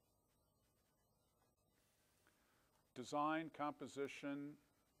 Design, composition,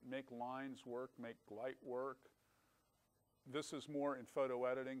 make lines work, make light work. This is more in photo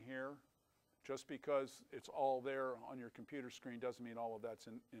editing here. Just because it's all there on your computer screen doesn't mean all of that's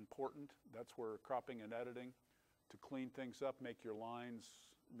important. That's where cropping and editing to clean things up, make your lines,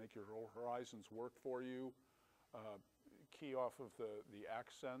 make your horizons work for you. Key off of the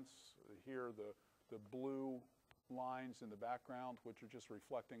accents. Here, the blue lines in the background, which are just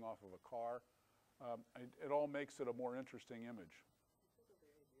reflecting off of a car. It all makes it a more interesting image.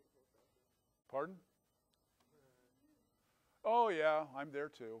 Pardon? Oh yeah, I'm there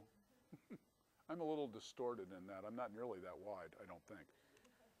too. I'm a little distorted in that. I'm not nearly that wide, I don't think.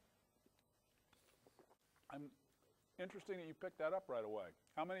 interesting that you picked that up right away.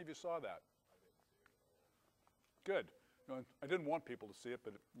 How many of you saw that? Good. You know, I didn't want people to see it,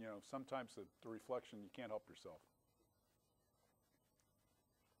 but you know, sometimes the reflection, you can't help yourself.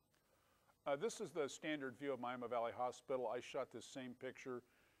 This is the standard view of Miami Valley Hospital. I shot this same picture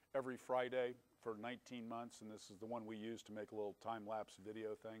every Friday for 19 months, and this is the one we used to make a little time-lapse video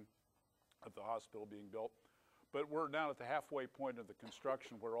thing of the hospital being built. But we're now at the halfway point of the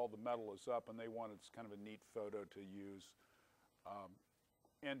construction where all the metal is up, and they wanted kind of a neat photo to use.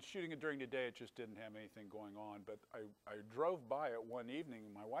 And shooting it during the day, it just didn't have anything going on. But I drove by it one evening,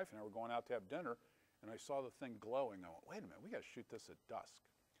 and my wife and I were going out to have dinner, and I saw the thing glowing. I went, wait a minute, we got to shoot this at dusk.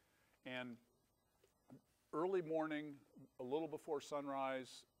 And early morning, a little before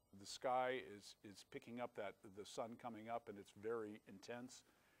sunrise, the sky is picking up the sun coming up, and it's very intense.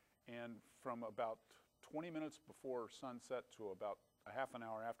 And from about 20 minutes before sunset to about a half an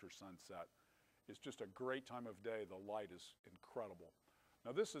hour after sunset is just a great time of day. The light is incredible.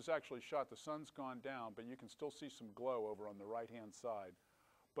 Now this is actually shot, the sun's gone down, but you can still see some glow over on the right-hand side.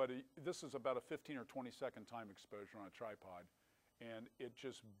 But this is about a 15 or 20 second time exposure on a tripod, and it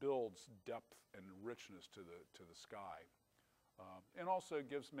just builds depth and richness to the sky. And also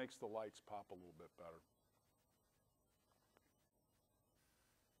makes the lights pop a little bit better.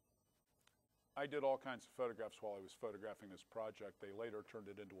 I did all kinds of photographs while I was photographing this project. They later turned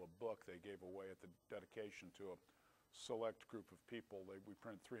it into a book they gave away at the dedication to a select group of people. We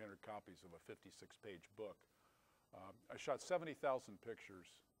printed 300 copies of a 56-page book. I shot 70,000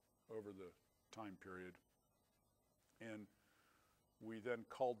 pictures over the time period, and we then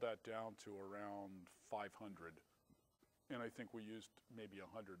culled that down to around 500, and I think we used maybe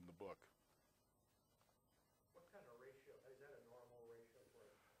 100 in the book. What kind of ratio? Is that a normal ratio for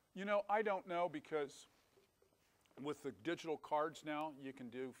it? You know, I don't know, because with the digital cards now, you can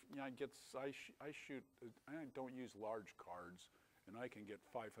do, you know, I don't use large cards, and I can get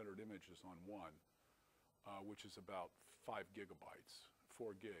 500 images on one, which is about 5 gigabytes,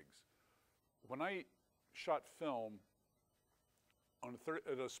 4 gigs. When I shot film on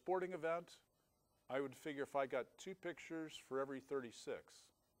at a sporting event, I would figure if I got 2 pictures for every 36,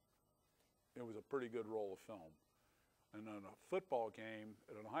 it was a pretty good roll of film. And on a football game,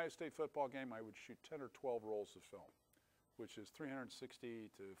 at an Ohio State football game, I would shoot 10 or 12 rolls of film, which is 360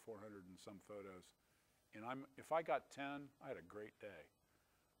 to 400 and some photos. And if I got 10, I had a great day.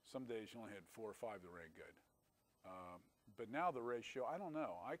 Some days you only had 4 or 5 that were any good. But now the ratio, I don't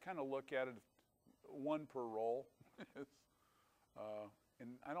know. I kind of look at it 1 per roll.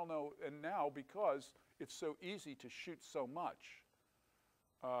 And I don't know, and now because it's so easy to shoot so much,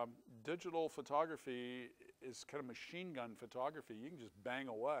 digital photography is kind of machine gun photography. You can just bang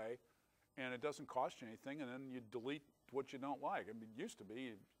away, and it doesn't cost you anything, and then you delete what you don't like. I mean, it used to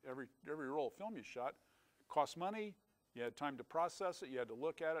be every roll of film you shot cost money. You had time to process it. You had to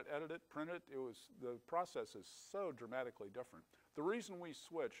look at it, edit it, print it. The process is so dramatically different. The reason we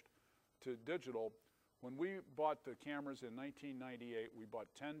switched to digital, when we bought the cameras in 1998, we bought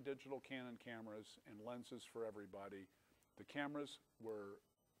 10 digital Canon cameras and lenses for everybody. The cameras were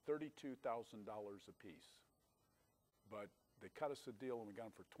 $32,000 a piece, but they cut us a deal and we got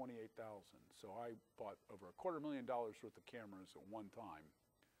them for $28,000. So I bought over $250,000 worth of cameras at one time,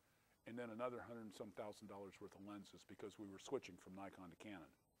 and then another $100 and some thousand worth of lenses, because we were switching from Nikon to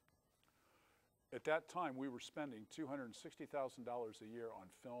Canon. At that time, we were spending $260,000 a year on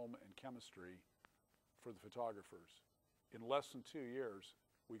film and chemistry for the photographers. In less than 2 years,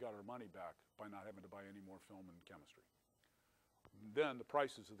 we got our money back by not having to buy any more film and chemistry. Then the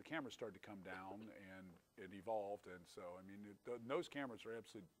prices of the cameras started to come down, and it evolved, and so, I mean, those cameras are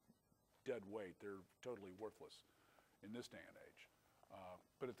absolutely dead weight. They're totally worthless in this day and age.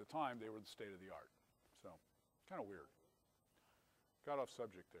 But at the time, they were the state of the art. So, kind of weird. Got off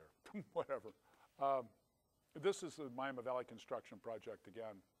subject there. Whatever. This is the Miami Valley construction project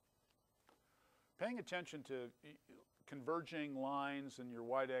again. Paying attention to converging lines in your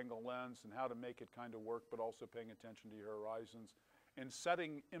wide-angle lens and how to make it kind of work, but also paying attention to your horizons and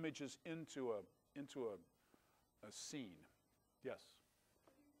setting images into a scene. Yes?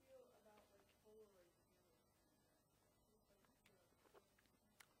 How do you feel about like Polaroid cameras?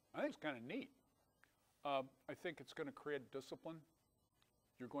 I think it's kind of neat. I think it's going to create discipline.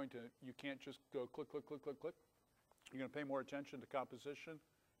 You can't just go click, click, click, click, click. You're going to pay more attention to composition.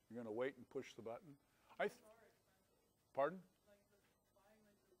 You're going to wait and push the button. Pardon?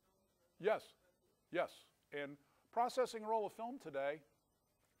 Yes, yes. And processing a roll of film today,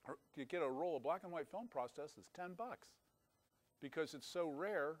 or to get a roll of black and white film processed, is $10, because it's so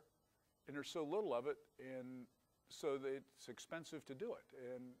rare and there's so little of it, and so it's expensive to do it,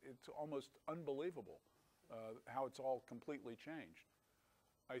 and it's almost unbelievable. how it's all completely changed.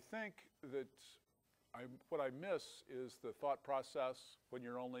 I think that what I miss is the thought process when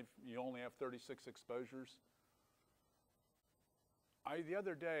you only have 36 exposures. The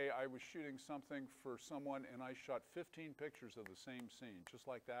other day I was shooting something for someone and I shot 15 pictures of the same scene, just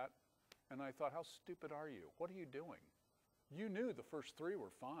like that. And I thought, how stupid are you? What are you doing? You knew the first 3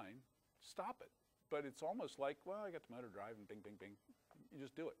 were fine. Stop it. But it's almost like, well, I got the motor driving, bing, bing, bing. You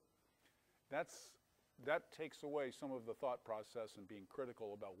just do it. That takes away some of the thought process and being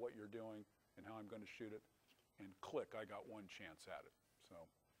critical about what you're doing and how I'm going to shoot it. And click, I got one chance at it. So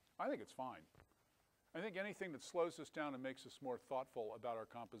I think it's fine. I think anything that slows us down and makes us more thoughtful about our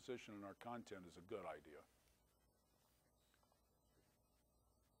composition and our content is a good idea.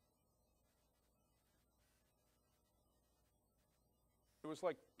 It was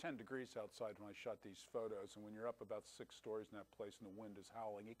like 10 degrees outside when I shot these photos, and when you're up about 6 stories in that place and the wind is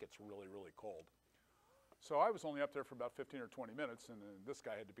howling, it gets really, really cold. So I was only up there for about 15 or 20 minutes, and this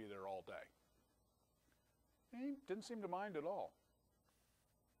guy had to be there all day. And he didn't seem to mind at all.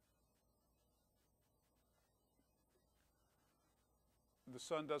 The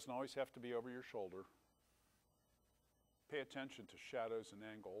sun doesn't always have to be over your shoulder. Pay attention to shadows and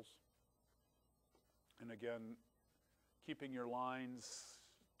angles. And again, keeping your lines,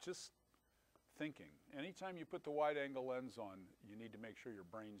 just thinking. Anytime you put the wide angle lens on, you need to make sure your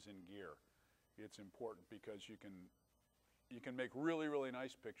brain's in gear. It's important because you can make really, really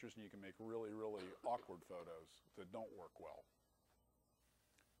nice pictures and you can make really, really awkward photos that don't work well.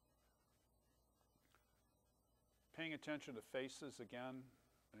 Paying attention to faces again.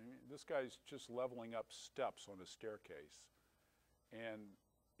 I mean, this guy's just leveling up steps on a staircase. And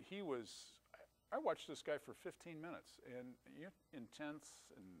I watched this guy for 15 minutes, and intense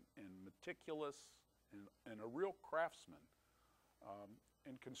and meticulous and a real craftsman.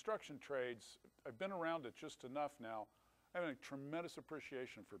 In construction trades, I've been around it just enough now. I have a tremendous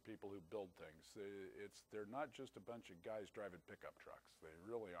appreciation for people who build things. They're not just a bunch of guys driving pickup trucks. They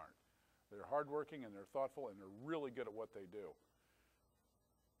really aren't. They're hardworking and they're thoughtful and they're really good at what they do.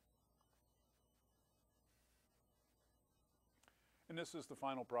 And this is the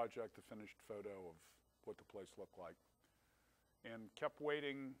final project, the finished photo of what the place looked like. And kept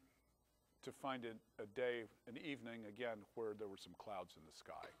waiting to find a day, an evening, again, where there were some clouds in the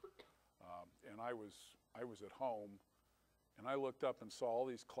sky. And I was at home, and I looked up and saw all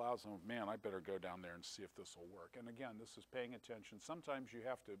these clouds, and man, I better go down there and see if this will work. And again, this is paying attention. Sometimes you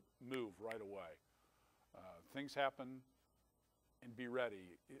have to move right away. Things happen, and be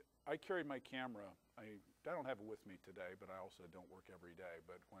ready. I carried my camera. I don't have it with me today, but I also don't work every day.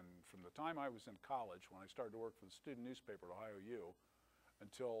 But from the time I was in college, when I started to work for the student newspaper at Ohio U,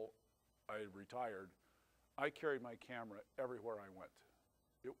 until I retired, I carried my camera everywhere I went.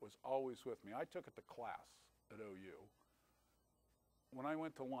 It was always with me. I took it to class at OU. When I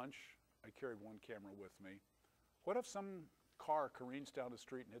went to lunch, I carried one camera with me. What if some car careens down the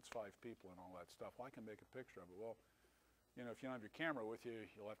street and hits 5 people and all that stuff? Well, I can make a picture of it. Well, you know, if you don't have your camera with you,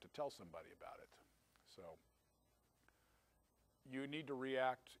 you'll have to tell somebody about it. So you need to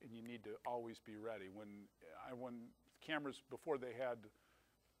react and you need to always be ready. When cameras, before they had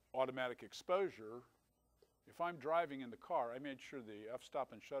automatic exposure, if I'm driving in the car, I made sure the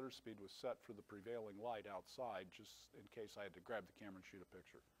f-stop and shutter speed was set for the prevailing light outside, just in case I had to grab the camera and shoot a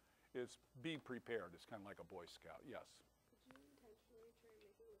picture. It's be prepared. It's kind of like a Boy Scout. Yes? Did you intentionally try and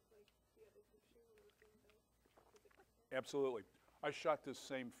make it look like the other picture when it was being built? Absolutely. I shot this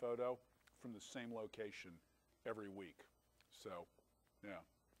same photo from the same location every week. So, yeah,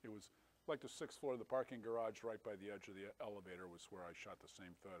 it was like the 6th floor of the parking garage right by the edge of the elevator was where I shot the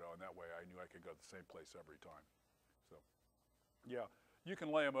same photo, and that way I knew I could go to the same place every time. So, yeah, you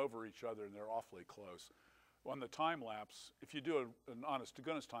can lay them over each other and they're awfully close. On the time lapse, if you do an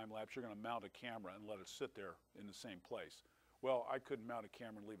honest-to-goodness time lapse, you're going to mount a camera and let it sit there in the same place. Well, I couldn't mount a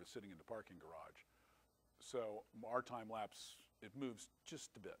camera and leave it sitting in the parking garage. So our time lapse, it moves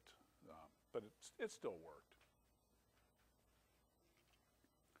just a bit, but it still worked.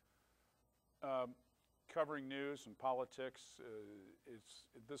 Covering news and politics,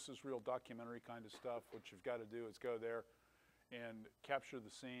 this is real documentary kind of stuff. What you've got to do is go there and capture the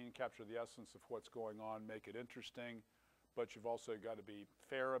scene, capture the essence of what's going on, make it interesting, but you've also got to be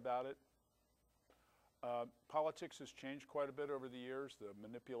fair about it. Politics has changed quite a bit over the years. The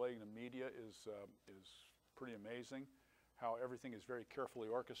manipulating the media is pretty amazing. How everything is very carefully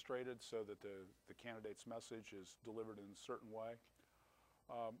orchestrated so that the candidate's message is delivered in a certain way.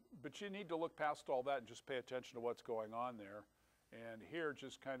 But you need to look past all that and just pay attention to what's going on there. And here,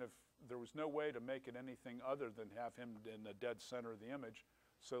 just kind of, there was no way to make it anything other than have him in the dead center of the image.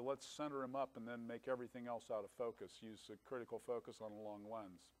 So let's center him up and then make everything else out of focus. Use a critical focus on a long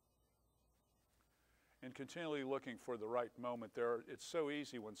lens. And continually looking for the right moment there. It's so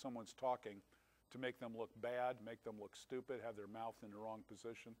easy when someone's talking to make them look bad, make them look stupid, have their mouth in the wrong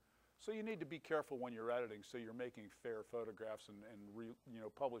position. So you need to be careful when you're editing so you're making fair photographs and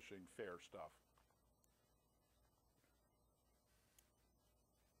publishing fair stuff.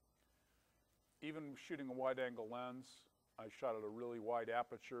 Even shooting a wide-angle lens, I shot at a really wide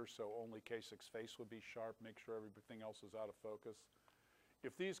aperture, so only Kasich's face would be sharp, make sure everything else is out of focus.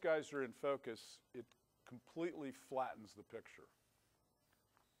 If these guys are in focus, it completely flattens the picture.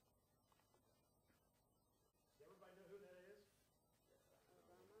 Does everybody know who that is?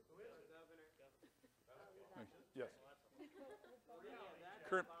 Who is it? Governor. Yes. Yeah,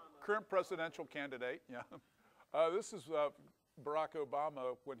 Current presidential candidate, yeah. This is Barack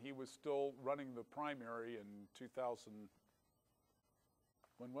Obama when he was still running the primary in 2000,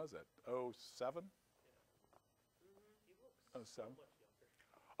 when was it? 07? 07?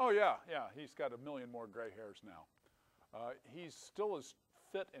 Oh yeah, he's got a million more gray hairs now. He's still as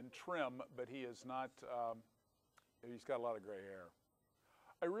fit and trim, but he is not, he's got a lot of gray hair.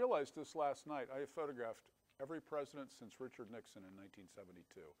 I realized this last night. I photographed every president since Richard Nixon in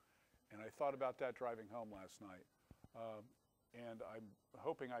 1972. And I thought about that driving home last night. And I'm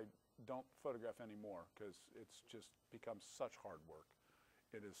hoping I don't photograph anymore because it's just become such hard work.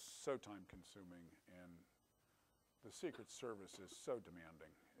 It is so time consuming, and the Secret Service is so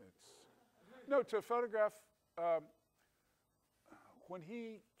demanding. No, to photograph, when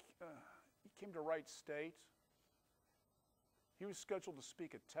he came to Wright State, he was scheduled to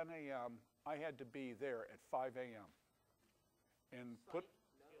speak at 10 a.m. I had to be there at 5 a.m. and put,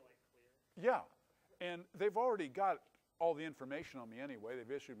 yeah, and they've already got all the information on me anyway.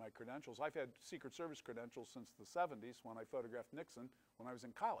 They've issued my credentials. I've had Secret Service credentials since the 70s when I photographed Nixon when I was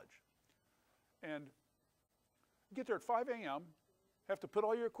in college. And you get there at 5 a.m., have to put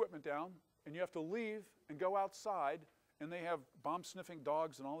all your equipment down, and you have to leave and go outside, and they have bomb-sniffing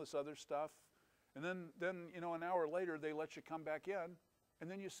dogs and all this other stuff. And then an hour later, they let you come back in, and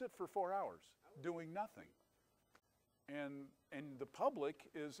then you sit for 4 hours doing nothing. And the public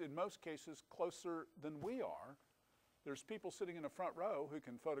is, in most cases, closer than we are. There's people sitting in the front row who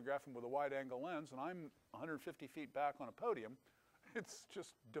can photograph them with a wide-angle lens, and I'm 150 feet back on a podium. It's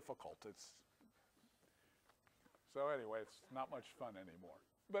just difficult. So anyway, it's not much fun anymore.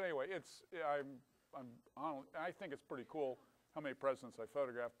 But anyway, I think it's pretty cool how many presidents I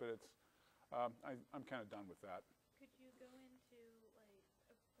photographed, but I'm kind of done with that. Could you go into like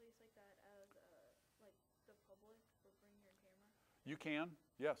a place like that as like the public or bring your camera? You can,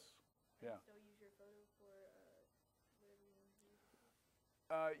 yes, yeah. And still use your photo for whatever you want to use?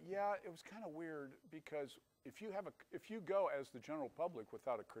 Yeah, it was kind of weird because if you go as the general public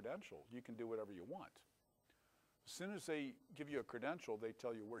without a credential, you can do whatever you want. As soon as they give you a credential, they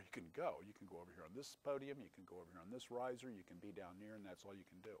tell you where you can go. You can go over here on this podium, you can go over here on this riser, you can be down here, and that's all you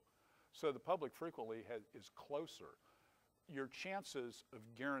can do. So the public frequently is closer. Your chances of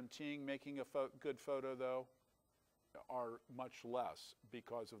guaranteeing making a good photo, though, are much less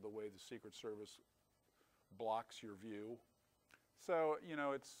because of the way the Secret Service blocks your view. So,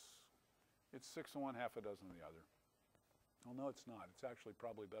 it's 6 of one, half a dozen of the other. Well, no, it's not. It's actually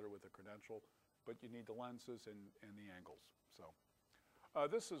probably better with a credential, but you need the lenses and the angles. So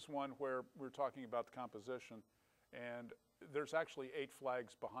this is one where we're talking about the composition, and there's actually 8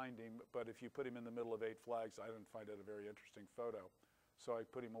 flags behind him, but if you put him in the middle of 8 flags, I didn't find it a very interesting photo. So I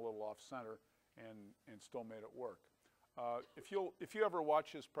put him a little off center and still made it work. If you ever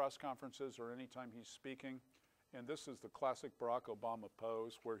watch his press conferences or anytime he's speaking, and this is the classic Barack Obama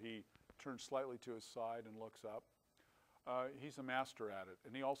pose where he turns slightly to his side and looks up. He's a master at it,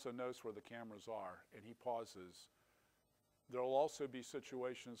 and he also knows where the cameras are, and he pauses. There will also be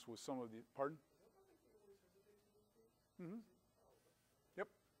situations with some of the, pardon? Mm-hmm. Yep.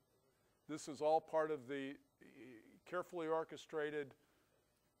 This is all part of the carefully orchestrated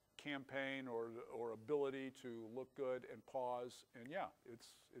campaign or ability to look good and pause, and yeah,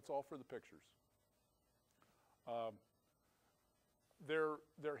 it's all for the pictures. Their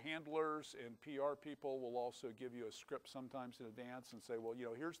handlers and PR people will also give you a script sometimes in advance and say, well,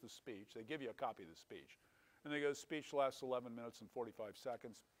 here's the speech. They give you a copy of the speech. And they go, speech lasts 11 minutes and 45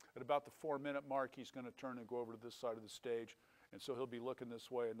 seconds. At about the 4-minute mark, he's going to turn and go over to this side of the stage. And so he'll be looking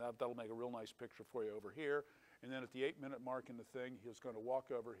this way, and that'll make a real nice picture for you over here. And then at the 8-minute mark in the thing, he's going to walk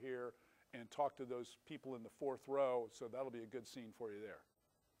over here and talk to those people in the 4th row. So that'll be a good scene for you there.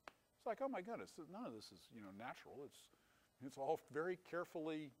 It's like, oh my goodness, none of this is natural. It's all very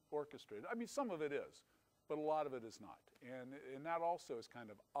carefully orchestrated. I mean, some of it is, but a lot of it is not. And that also is kind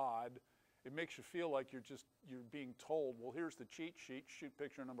of odd. It makes you feel like you're being told, well, here's the cheat sheet, shoot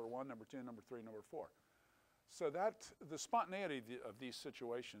picture number 1, number 2, number 3, number 4. So the spontaneity of these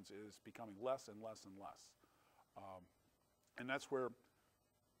situations is becoming less and less and less. And that's where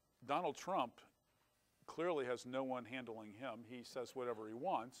Donald Trump clearly has no one handling him. He says whatever he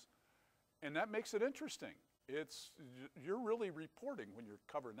wants, and that makes it interesting. You're really reporting when you're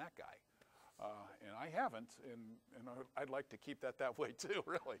covering that guy. And I haven't, and I'd like to keep that way too,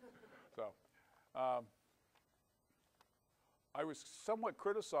 really. So I was somewhat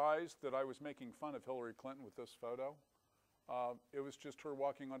criticized that I was making fun of Hillary Clinton with this photo. It was just her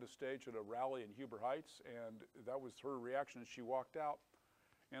walking onto stage at a rally in Huber Heights, and that was her reaction as she walked out.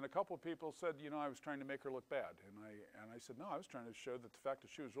 And a couple of people said, you know, I was trying to make her look bad. And I said, no, I was trying to show that the fact that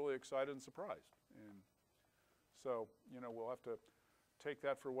she was really excited and surprised. And so, you know, we'll have to take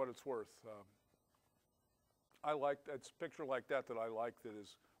that for what it's worth. It's a picture like that I like that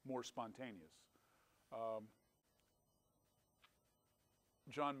is more spontaneous.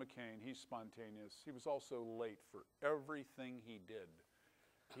 John McCain, he's spontaneous. He was also late for everything he did.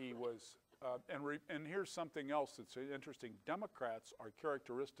 He was, and here's something else that's interesting. Democrats are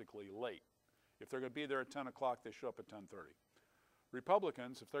characteristically late. If they're going to be there at 10 o'clock, they show up at 10:30.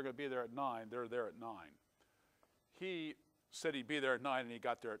 Republicans, if they're going to be there at 9, they're there at 9. He said he'd be there at 9, and he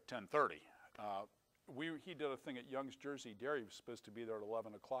got there at 10:30. He did a thing at Young's Jersey Dairy. He was supposed to be there at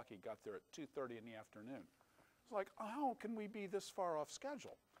 11 o'clock. He got there at 2:30 in the afternoon. It's like, how can we be this far off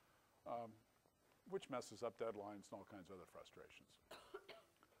schedule? Which messes up deadlines and all kinds of other frustrations.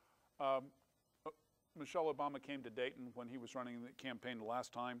 Michelle Obama came to Dayton when he was running the campaign the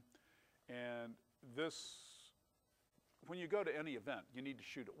last time. And when you go to any event, you need to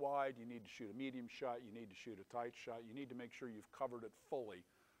shoot it wide, you need to shoot a medium shot, you need to shoot a tight shot, you need to make sure you've covered it fully.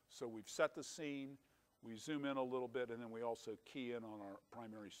 So we've set the scene, we zoom in a little bit, and then we also key in on our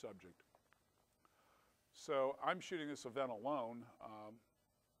primary subject. So I'm shooting this event alone.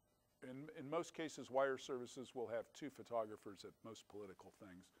 In most cases, wire services will have 2 photographers at most political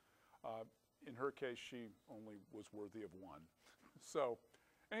things. In her case, she only was worthy of 1. So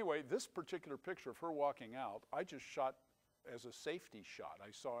anyway, this particular picture of her walking out, I just shot as a safety shot.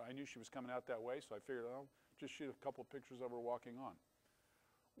 I knew she was coming out that way, so I figured I'll just shoot a couple of pictures of her walking on.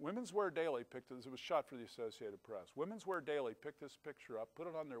 Women's Wear Daily picked this. It was shot for the Associated Press. Women's Wear Daily picked this picture up, put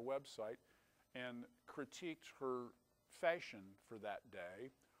it on their website, and critiqued her fashion for that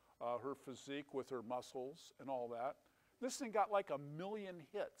day, her physique with her muscles and all that. This thing got like 1 million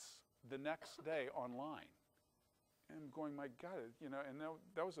hits the next day online. And I'm going, my God, you know, and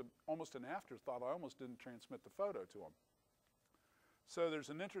that was almost an afterthought. I almost didn't transmit the photo to them. So there's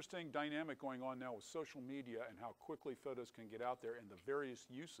an interesting dynamic going on now with social media and how quickly photos can get out there and the various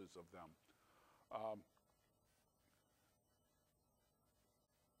uses of them.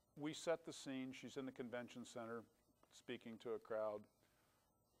 We set the scene. She's in the convention center speaking to a crowd.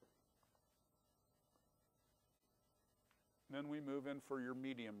 Then we move in for your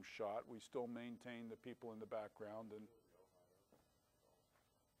medium shot. We still maintain the people in the background. And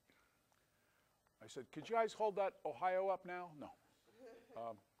I said, could you guys hold that Ohio up now? No.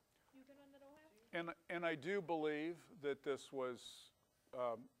 You did on that Ohio? And I do believe that this was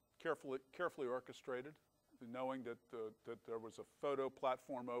carefully orchestrated, knowing that there was a photo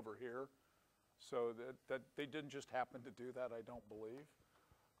platform over here, so that they didn't just happen to do that, I don't believe.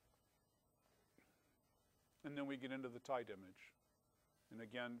 And then we get into the tight image. And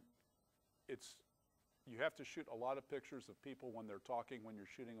again, you have to shoot a lot of pictures of people when they're talking, when you're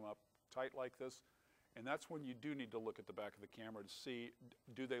shooting them up tight like this. And that's when you do need to look at the back of the camera to see,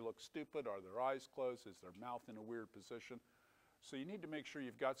 do they look stupid? Are their eyes closed? Is their mouth in a weird position? So you need to make sure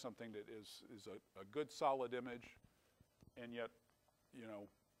you've got something that is a good, solid image, and yet, you know,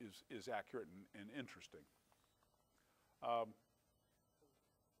 is accurate and interesting.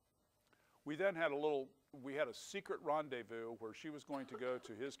 We then had a secret rendezvous where she was going to go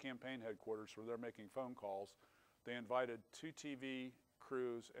to his campaign headquarters where they're making phone calls. They invited 2 TV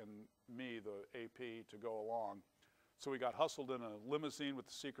crews and me, the AP, to go along. So we got hustled in a limousine with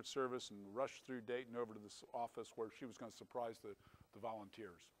the Secret Service and rushed through Dayton over to this office where she was going to surprise the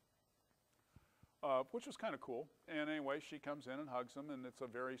volunteers, which was kind of cool. And anyway, she comes in and hugs them, and it's a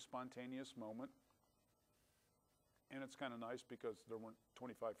very spontaneous moment. And it's kind of nice because there weren't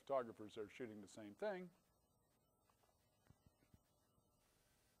 25 photographers there shooting the same thing.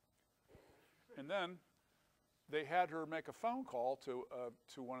 And then they had her make a phone call to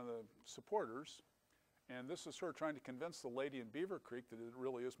one of the supporters. And this is her trying to convince the lady in Beaver Creek that it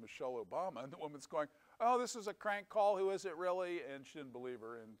really is Michelle Obama. And the woman's going, oh, this is a crank call. Who is it really? And she didn't believe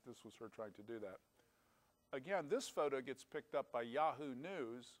her. And this was her trying to do that. again, this photo gets picked up by Yahoo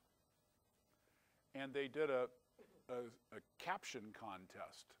News, and they did a caption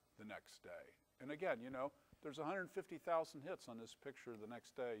contest the next day. And again, you know, there's 150,000 hits on this picture the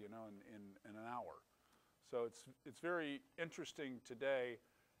next day, you know, in an hour. So it's very interesting today,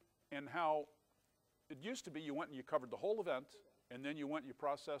 and how it used to be you went and you covered the whole event, and then you went and you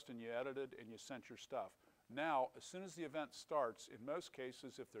processed and you edited and you sent your stuff. Now, as soon as the event starts, in most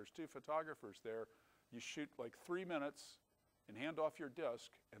cases, if there's 2 photographers there, you shoot like 3 minutes and hand off your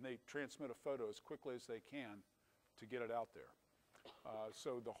disc, and they transmit a photo as quickly as they can to get it out there.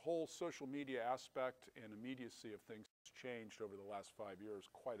 So the whole social media aspect and immediacy of things has changed over the last 5 years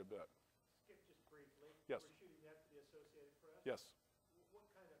quite a bit. Skip just briefly. Yes. We're shooting that for the Associated Press. Yes. What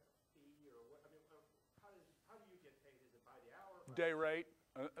kind of fee, or what? I mean, how do you get paid? Is it by the hour? Day rate,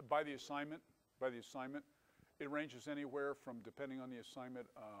 by the assignment. By the assignment. It ranges anywhere from, depending on the assignment,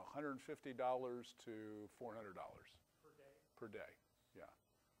 $150 to $400 Per day? per day. Yeah.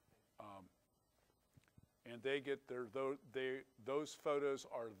 And they get those photos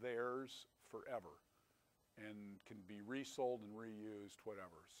are theirs forever, and can be resold and reused,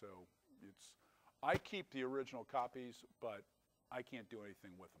 whatever. So I keep the original copies, but I can't do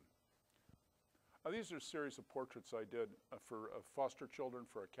anything with them. These are a series of portraits I did for foster children,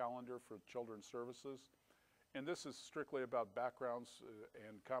 for a calendar for Children's Services. And this is strictly about backgrounds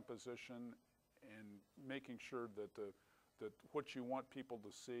and composition, and making sure that what you want people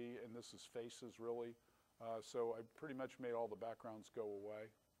to see, and this is faces really. So I pretty much made all the backgrounds go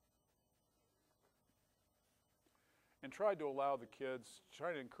away. And tried to allow the kids,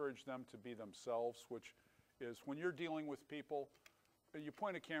 try to encourage them to be themselves, which is when you're dealing with people, you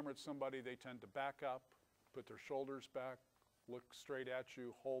point a camera at somebody, they tend to back up, put their shoulders back, look straight at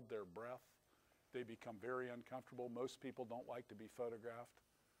you, hold their breath. They become very uncomfortable. Most people don't like to be photographed.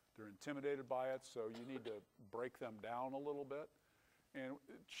 They're intimidated by it, so you need to break them down a little bit. And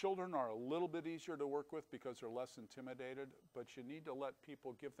children are a little bit easier to work with because they're less intimidated, but you need to let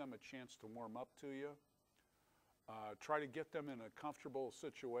people, give them a chance to warm up to you. Try to get them in a comfortable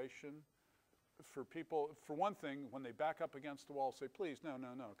situation. For people, for one thing, when they back up against the wall, say, please, no,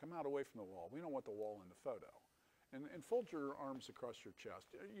 no, no, come out away from the wall. We don't want the wall in the photo. And fold your arms across your chest.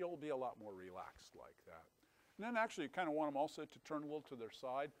 You'll be a lot more relaxed like that. And then actually you kind of want them also to turn a little to their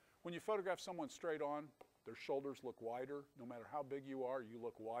side. When you photograph someone straight on, their shoulders look wider. No matter how big you are, you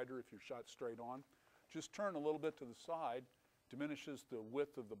look wider if you're shot straight on. Just turn a little bit to the side, diminishes the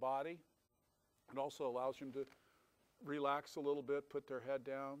width of the body. It also allows them to relax a little bit, put their head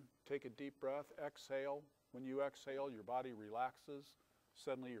down, take a deep breath, exhale. When you exhale, your body relaxes.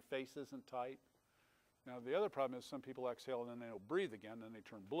 Suddenly your face isn't tight. Now the other problem is some people exhale and then they don't breathe again, then they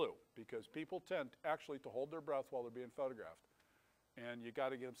turn blue, because people tend actually to hold their breath while they're being photographed. And you got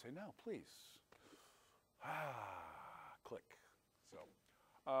to get them to say, no, please. Click.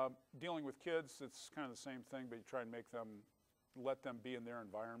 So dealing with kids, it's kind of the same thing, but you try and make them, let them be in their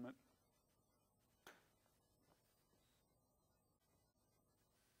environment.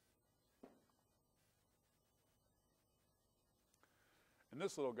 And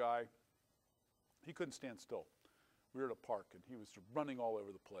this little guy, he couldn't stand still. We were at a park, and he was running all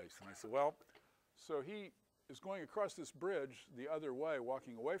over the place. And I said, well, so he is going across this bridge the other way,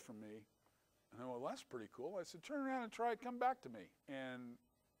 walking away from me. And I went, well, that's pretty cool. I said, turn around and try it, come back to me. And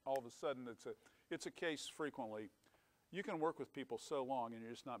all of a sudden, it's a case frequently. You can work with people so long, and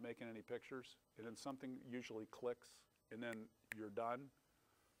you're just not making any pictures, and then something usually clicks, and then you're done.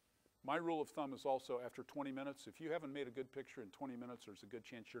 My rule of thumb is also after 20 minutes, if you haven't made a good picture in 20 minutes, there's a good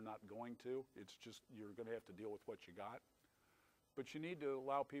chance you're not going to. It's just you're going to have to deal with what you got. But you need to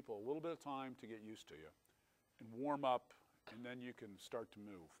allow people a little bit of time to get used to you and warm up, and then you can start to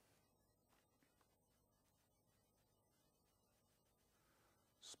move.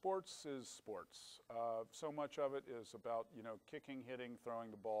 Sports is sports. So much of it is about, you know, kicking, hitting,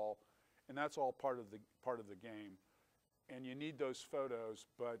 throwing the ball, and that's all part of the game. And you need those photos,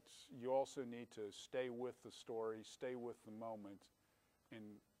 but you also need to stay with the story, stay with the moment,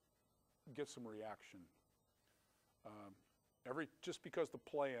 and get some reaction. Just because the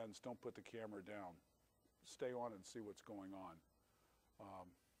play ends, don't put the camera down. Stay on and see what's going on.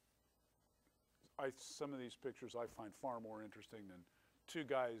 Some of these pictures I find far more interesting than two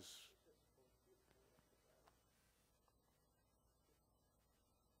guys.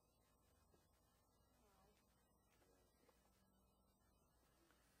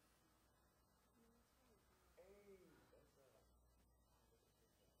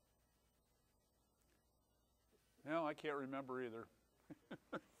 No, I can't remember either.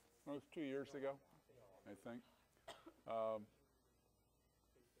 It was 2 years ago, I think.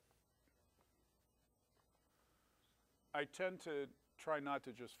 I tend to try not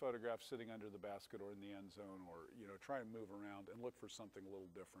to just photograph sitting under the basket or in the end zone, or try and move around and look for something a little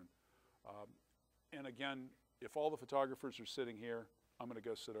different. And again, if all the photographers are sitting here, I'm going to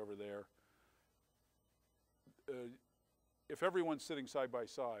go sit over there. If everyone's sitting side by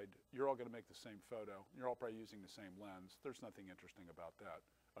side, you're all going to make the same photo. You're all probably using the same lens. There's nothing interesting about that,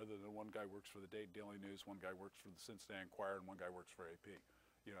 other than one guy works for the Dayton Daily News, one guy works for the Cincinnati Enquirer, and one guy works for AP.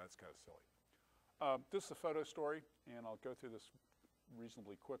 That's kind of silly. This is a photo story, and I'll go through this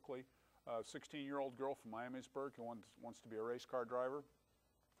reasonably quickly. 16-year-old girl from Miamisburg who wants to be a race car driver.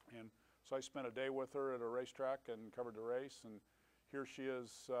 And so I spent a day with her at a racetrack and covered the race. And here she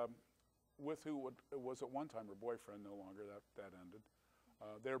is with who was at one time her boyfriend, no longer. That ended.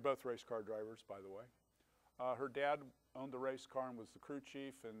 They were both race car drivers, by the way. Her dad owned the race car and was the crew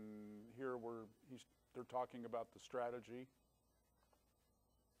chief. And here they're talking about the strategy.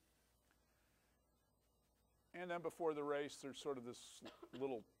 And then before the race, there's sort of this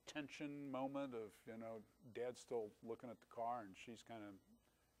little tension moment of, Dad's still looking at the car and she's kind of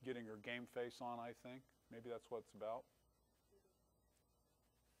getting her game face on, I think. Maybe that's what it's about.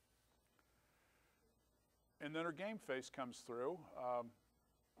 And then her game face comes through,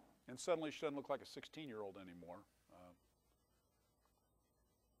 and suddenly she doesn't look like a 16-year-old anymore.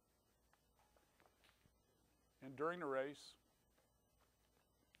 And during the race,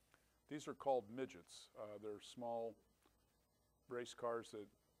 these are called midgets. They're small race cars that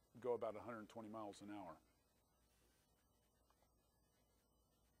go about 120 miles an hour.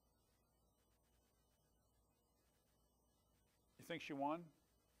 You think she won?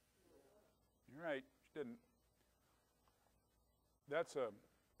 You're right, she didn't. That's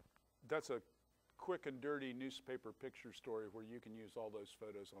a quick and dirty newspaper picture story where you can use all those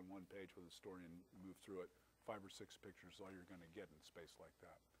photos on one page with a story and move through it. 5 or 6 pictures is all you're going to get in space like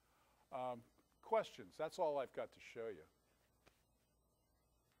that. Questions? That's all I've got to show you.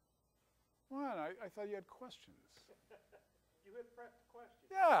 What? I thought you had questions. You had prepped questions.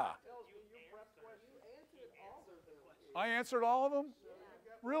 Yeah. Tells me you prepped questions. You answered all of them. I answered all of them? So you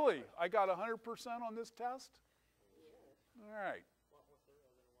got Really? I got 100% on this test? All right.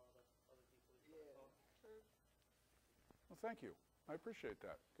 Well, thank you. I appreciate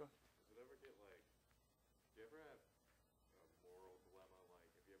that. Go. Does it ever get do you ever have a moral dilemma?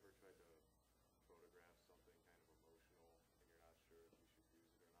 Have you ever tried to photograph something kind of emotional and you're not sure if you should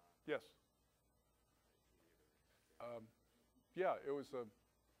use it or not? Yes. Yeah, it was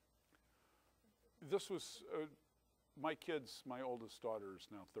this was, my oldest daughter is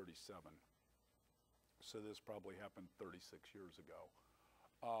now 37. So this probably happened 36 years ago.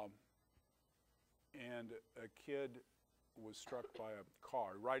 And a kid was struck by a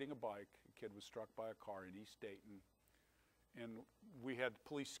car, riding a bike. A kid was struck by a car in East Dayton. And we had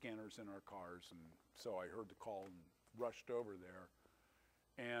police scanners in our cars, and so I heard the call and rushed over there.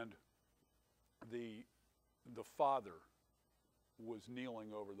 And the father was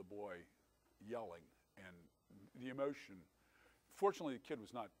kneeling over the boy, yelling, and the emotion. Fortunately, the kid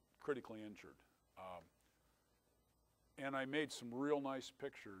was not critically injured. And I made some real nice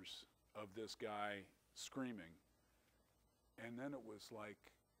pictures of this guy screaming. And then it was like,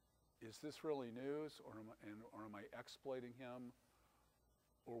 is this really news, or am I exploiting him?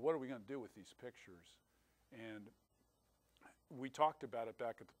 Or what are we going to do with these pictures? And we talked about it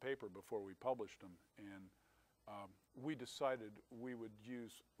back at the paper before we published them, and we decided we would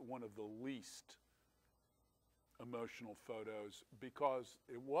use one of the least emotional photos because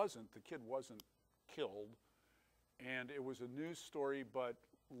the kid wasn't killed, and it was a news story, but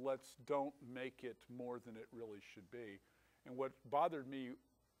don't make it more than it really should be. And what bothered me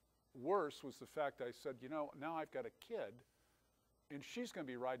worse was the fact I said, now I've got a kid, and she's going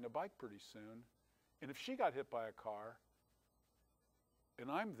to be riding a bike pretty soon, and if she got hit by a car,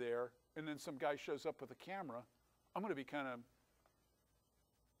 and I'm there, and then some guy shows up with a camera, I'm going to be kind of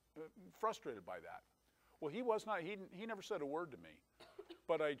frustrated by that. Well, he never said a word to me,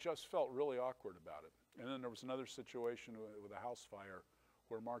 but I just felt really awkward about it. And then there was another situation with a house fire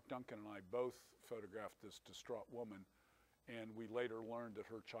where Mark Duncan and I both photographed this distraught woman, and we later learned that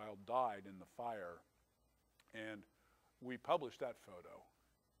her child died in the fire. And we published that photo.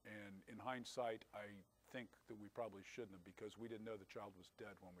 And in hindsight, I think that we probably shouldn't have, because we didn't know the child was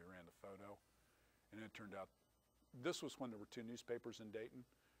dead when we ran the photo. And it turned out, this was when there were 2 newspapers in Dayton,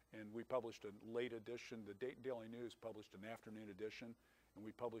 and we published a late edition. The Dayton Daily News published an afternoon edition, and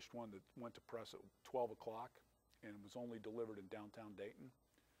we published one that went to press at 12 o'clock, and it was only delivered in downtown Dayton.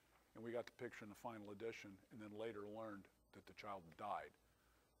 And we got the picture in the final edition, and then later learned that the child died.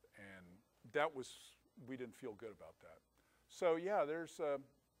 And we didn't feel good about that. So yeah, there've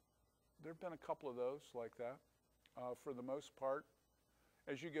been a couple of those like that. for the most part.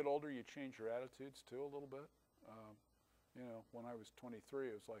 As you get older, you change your attitudes too a little bit. You know, when I was 23,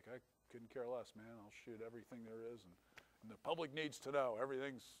 it was like I couldn't care less, man. I'll shoot everything there is, and the public needs to know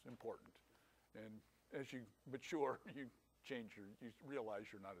everything's important. And as you mature, you realize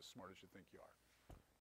you're not as smart as you think you are.